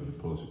we're having a bit of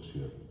politics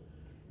here,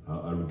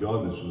 I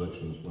regard this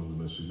election as one of the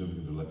most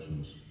significant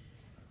elections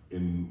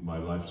in my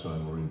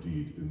lifetime, or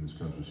indeed in this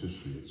country's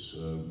history. It's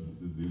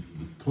the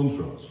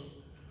contrast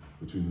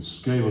between the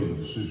scale of the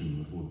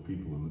decision before the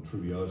people and the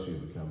triviality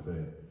of the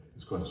campaign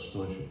is quite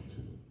astonishing to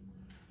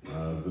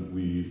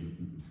me.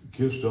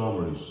 Keir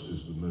Starmer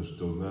is the most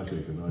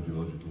dogmatic and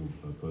ideological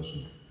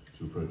person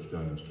to approach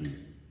Downing Street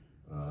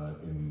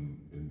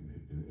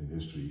in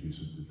history.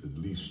 He's at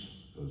least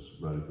as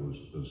radical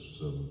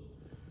as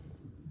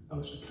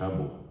Alistair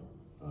Campbell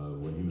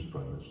when he was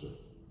Prime Minister.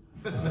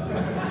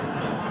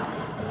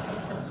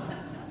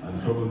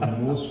 And probably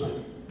more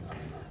so.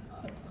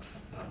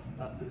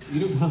 You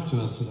don't have to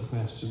answer the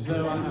question. No,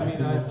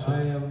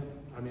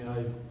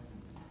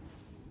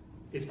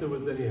 if there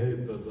was any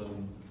hope of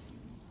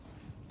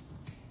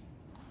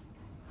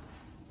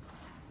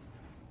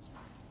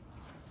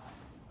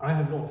I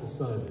have not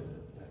decided,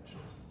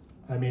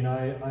 actually.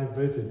 I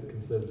voted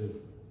Conservative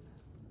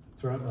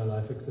throughout my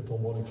life, except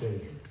on one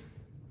occasion.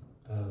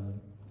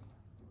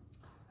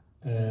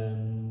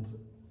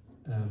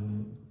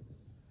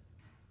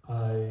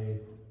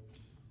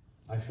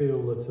 I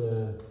feel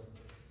that,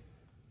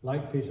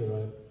 like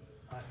Peter,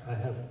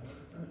 I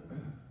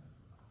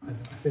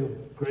feel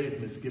great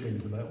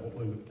misgivings about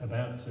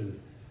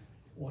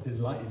what is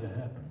likely to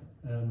happen.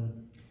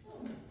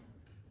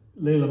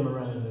 Leila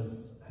Moran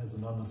has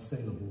an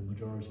unassailable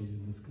majority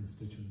in this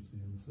constituency,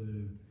 and so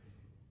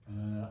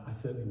I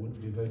certainly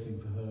wouldn't be voting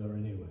for her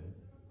anyway.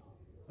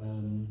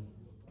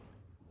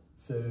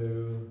 So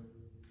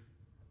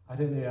I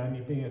don't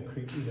know. Being a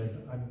creature,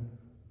 I'm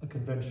a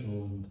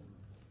conventional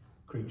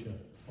creature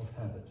of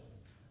habit.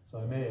 So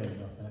I may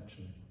end up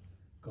actually,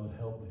 God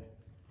help me,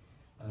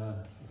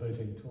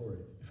 voting Tory.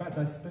 In fact,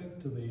 I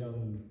spoke to the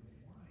young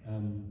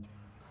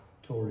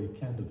Tory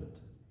candidate.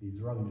 He's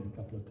rung me a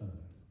couple of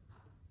times.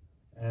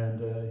 And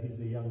he's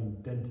a young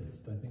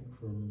dentist, I think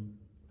from,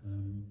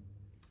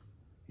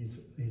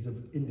 he's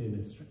of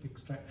Indian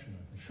extraction,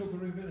 I think.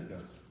 Sugary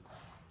vinegar?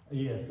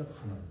 Yes, that's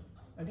the man.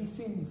 And he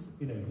seems,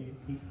 he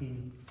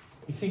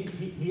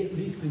at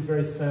least is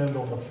very sound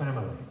on the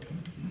family.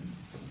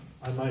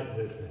 I might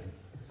vote for him.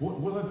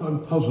 What I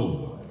find puzzled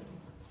by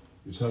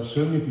is how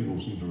so many people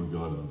seem to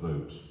regard the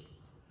vote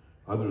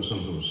either as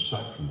some sort of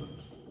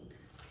sacrament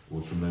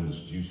or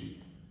tremendous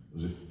duty,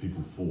 as if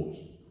people fought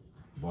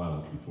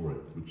violently for it,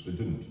 which they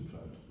didn't, in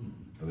fact.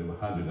 And they were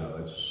handed out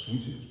like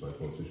sweeties by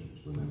politicians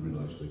when they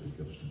realised they could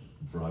get us to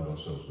bribe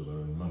ourselves with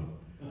our own money.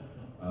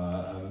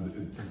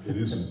 And it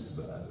isn't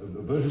that.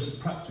 A vote is a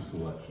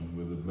practical action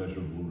with a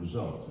measurable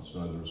result. It's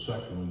neither a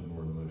sacrament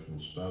nor an emotional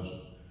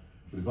spousal.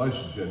 But if I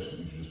suggest that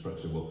we should just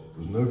perhaps say, well,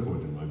 there's no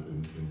point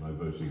in my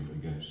voting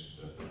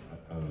against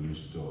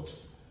Annalisa Dodds.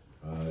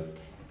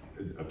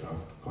 I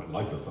quite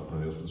like her, but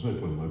there's no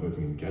point in my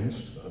voting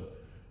against her.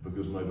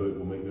 because my vote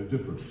will make no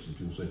difference. And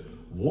people say,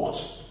 what?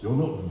 You're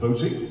not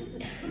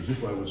voting? As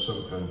if I was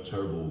some kind of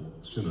terrible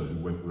sinner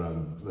who went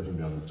around letting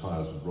down the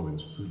tyres of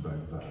Robin's food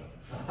bank van.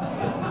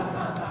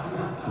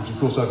 Which of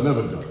course I've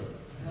never done.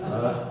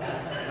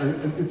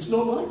 And it's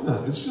not like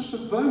that. It's just a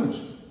vote.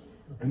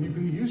 And you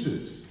can use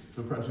it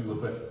for practical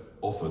effect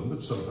often,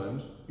 but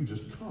sometimes you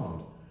just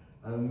can't.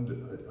 And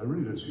I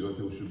really don't see why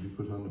people should be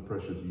put under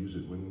pressure to use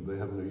it when they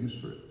have no use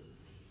for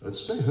it.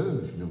 Stay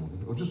home if you don't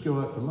want to, or just go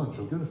out for lunch,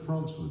 or go to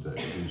France for the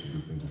day. It's always a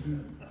good thing to do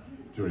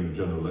during a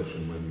general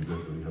election when you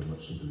don't really have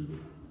much sympathy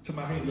with. To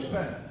Marine Le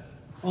Pen.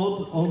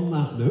 On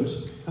that note,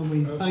 can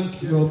we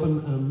thank Robin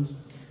and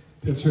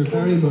Peter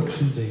very much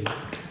indeed.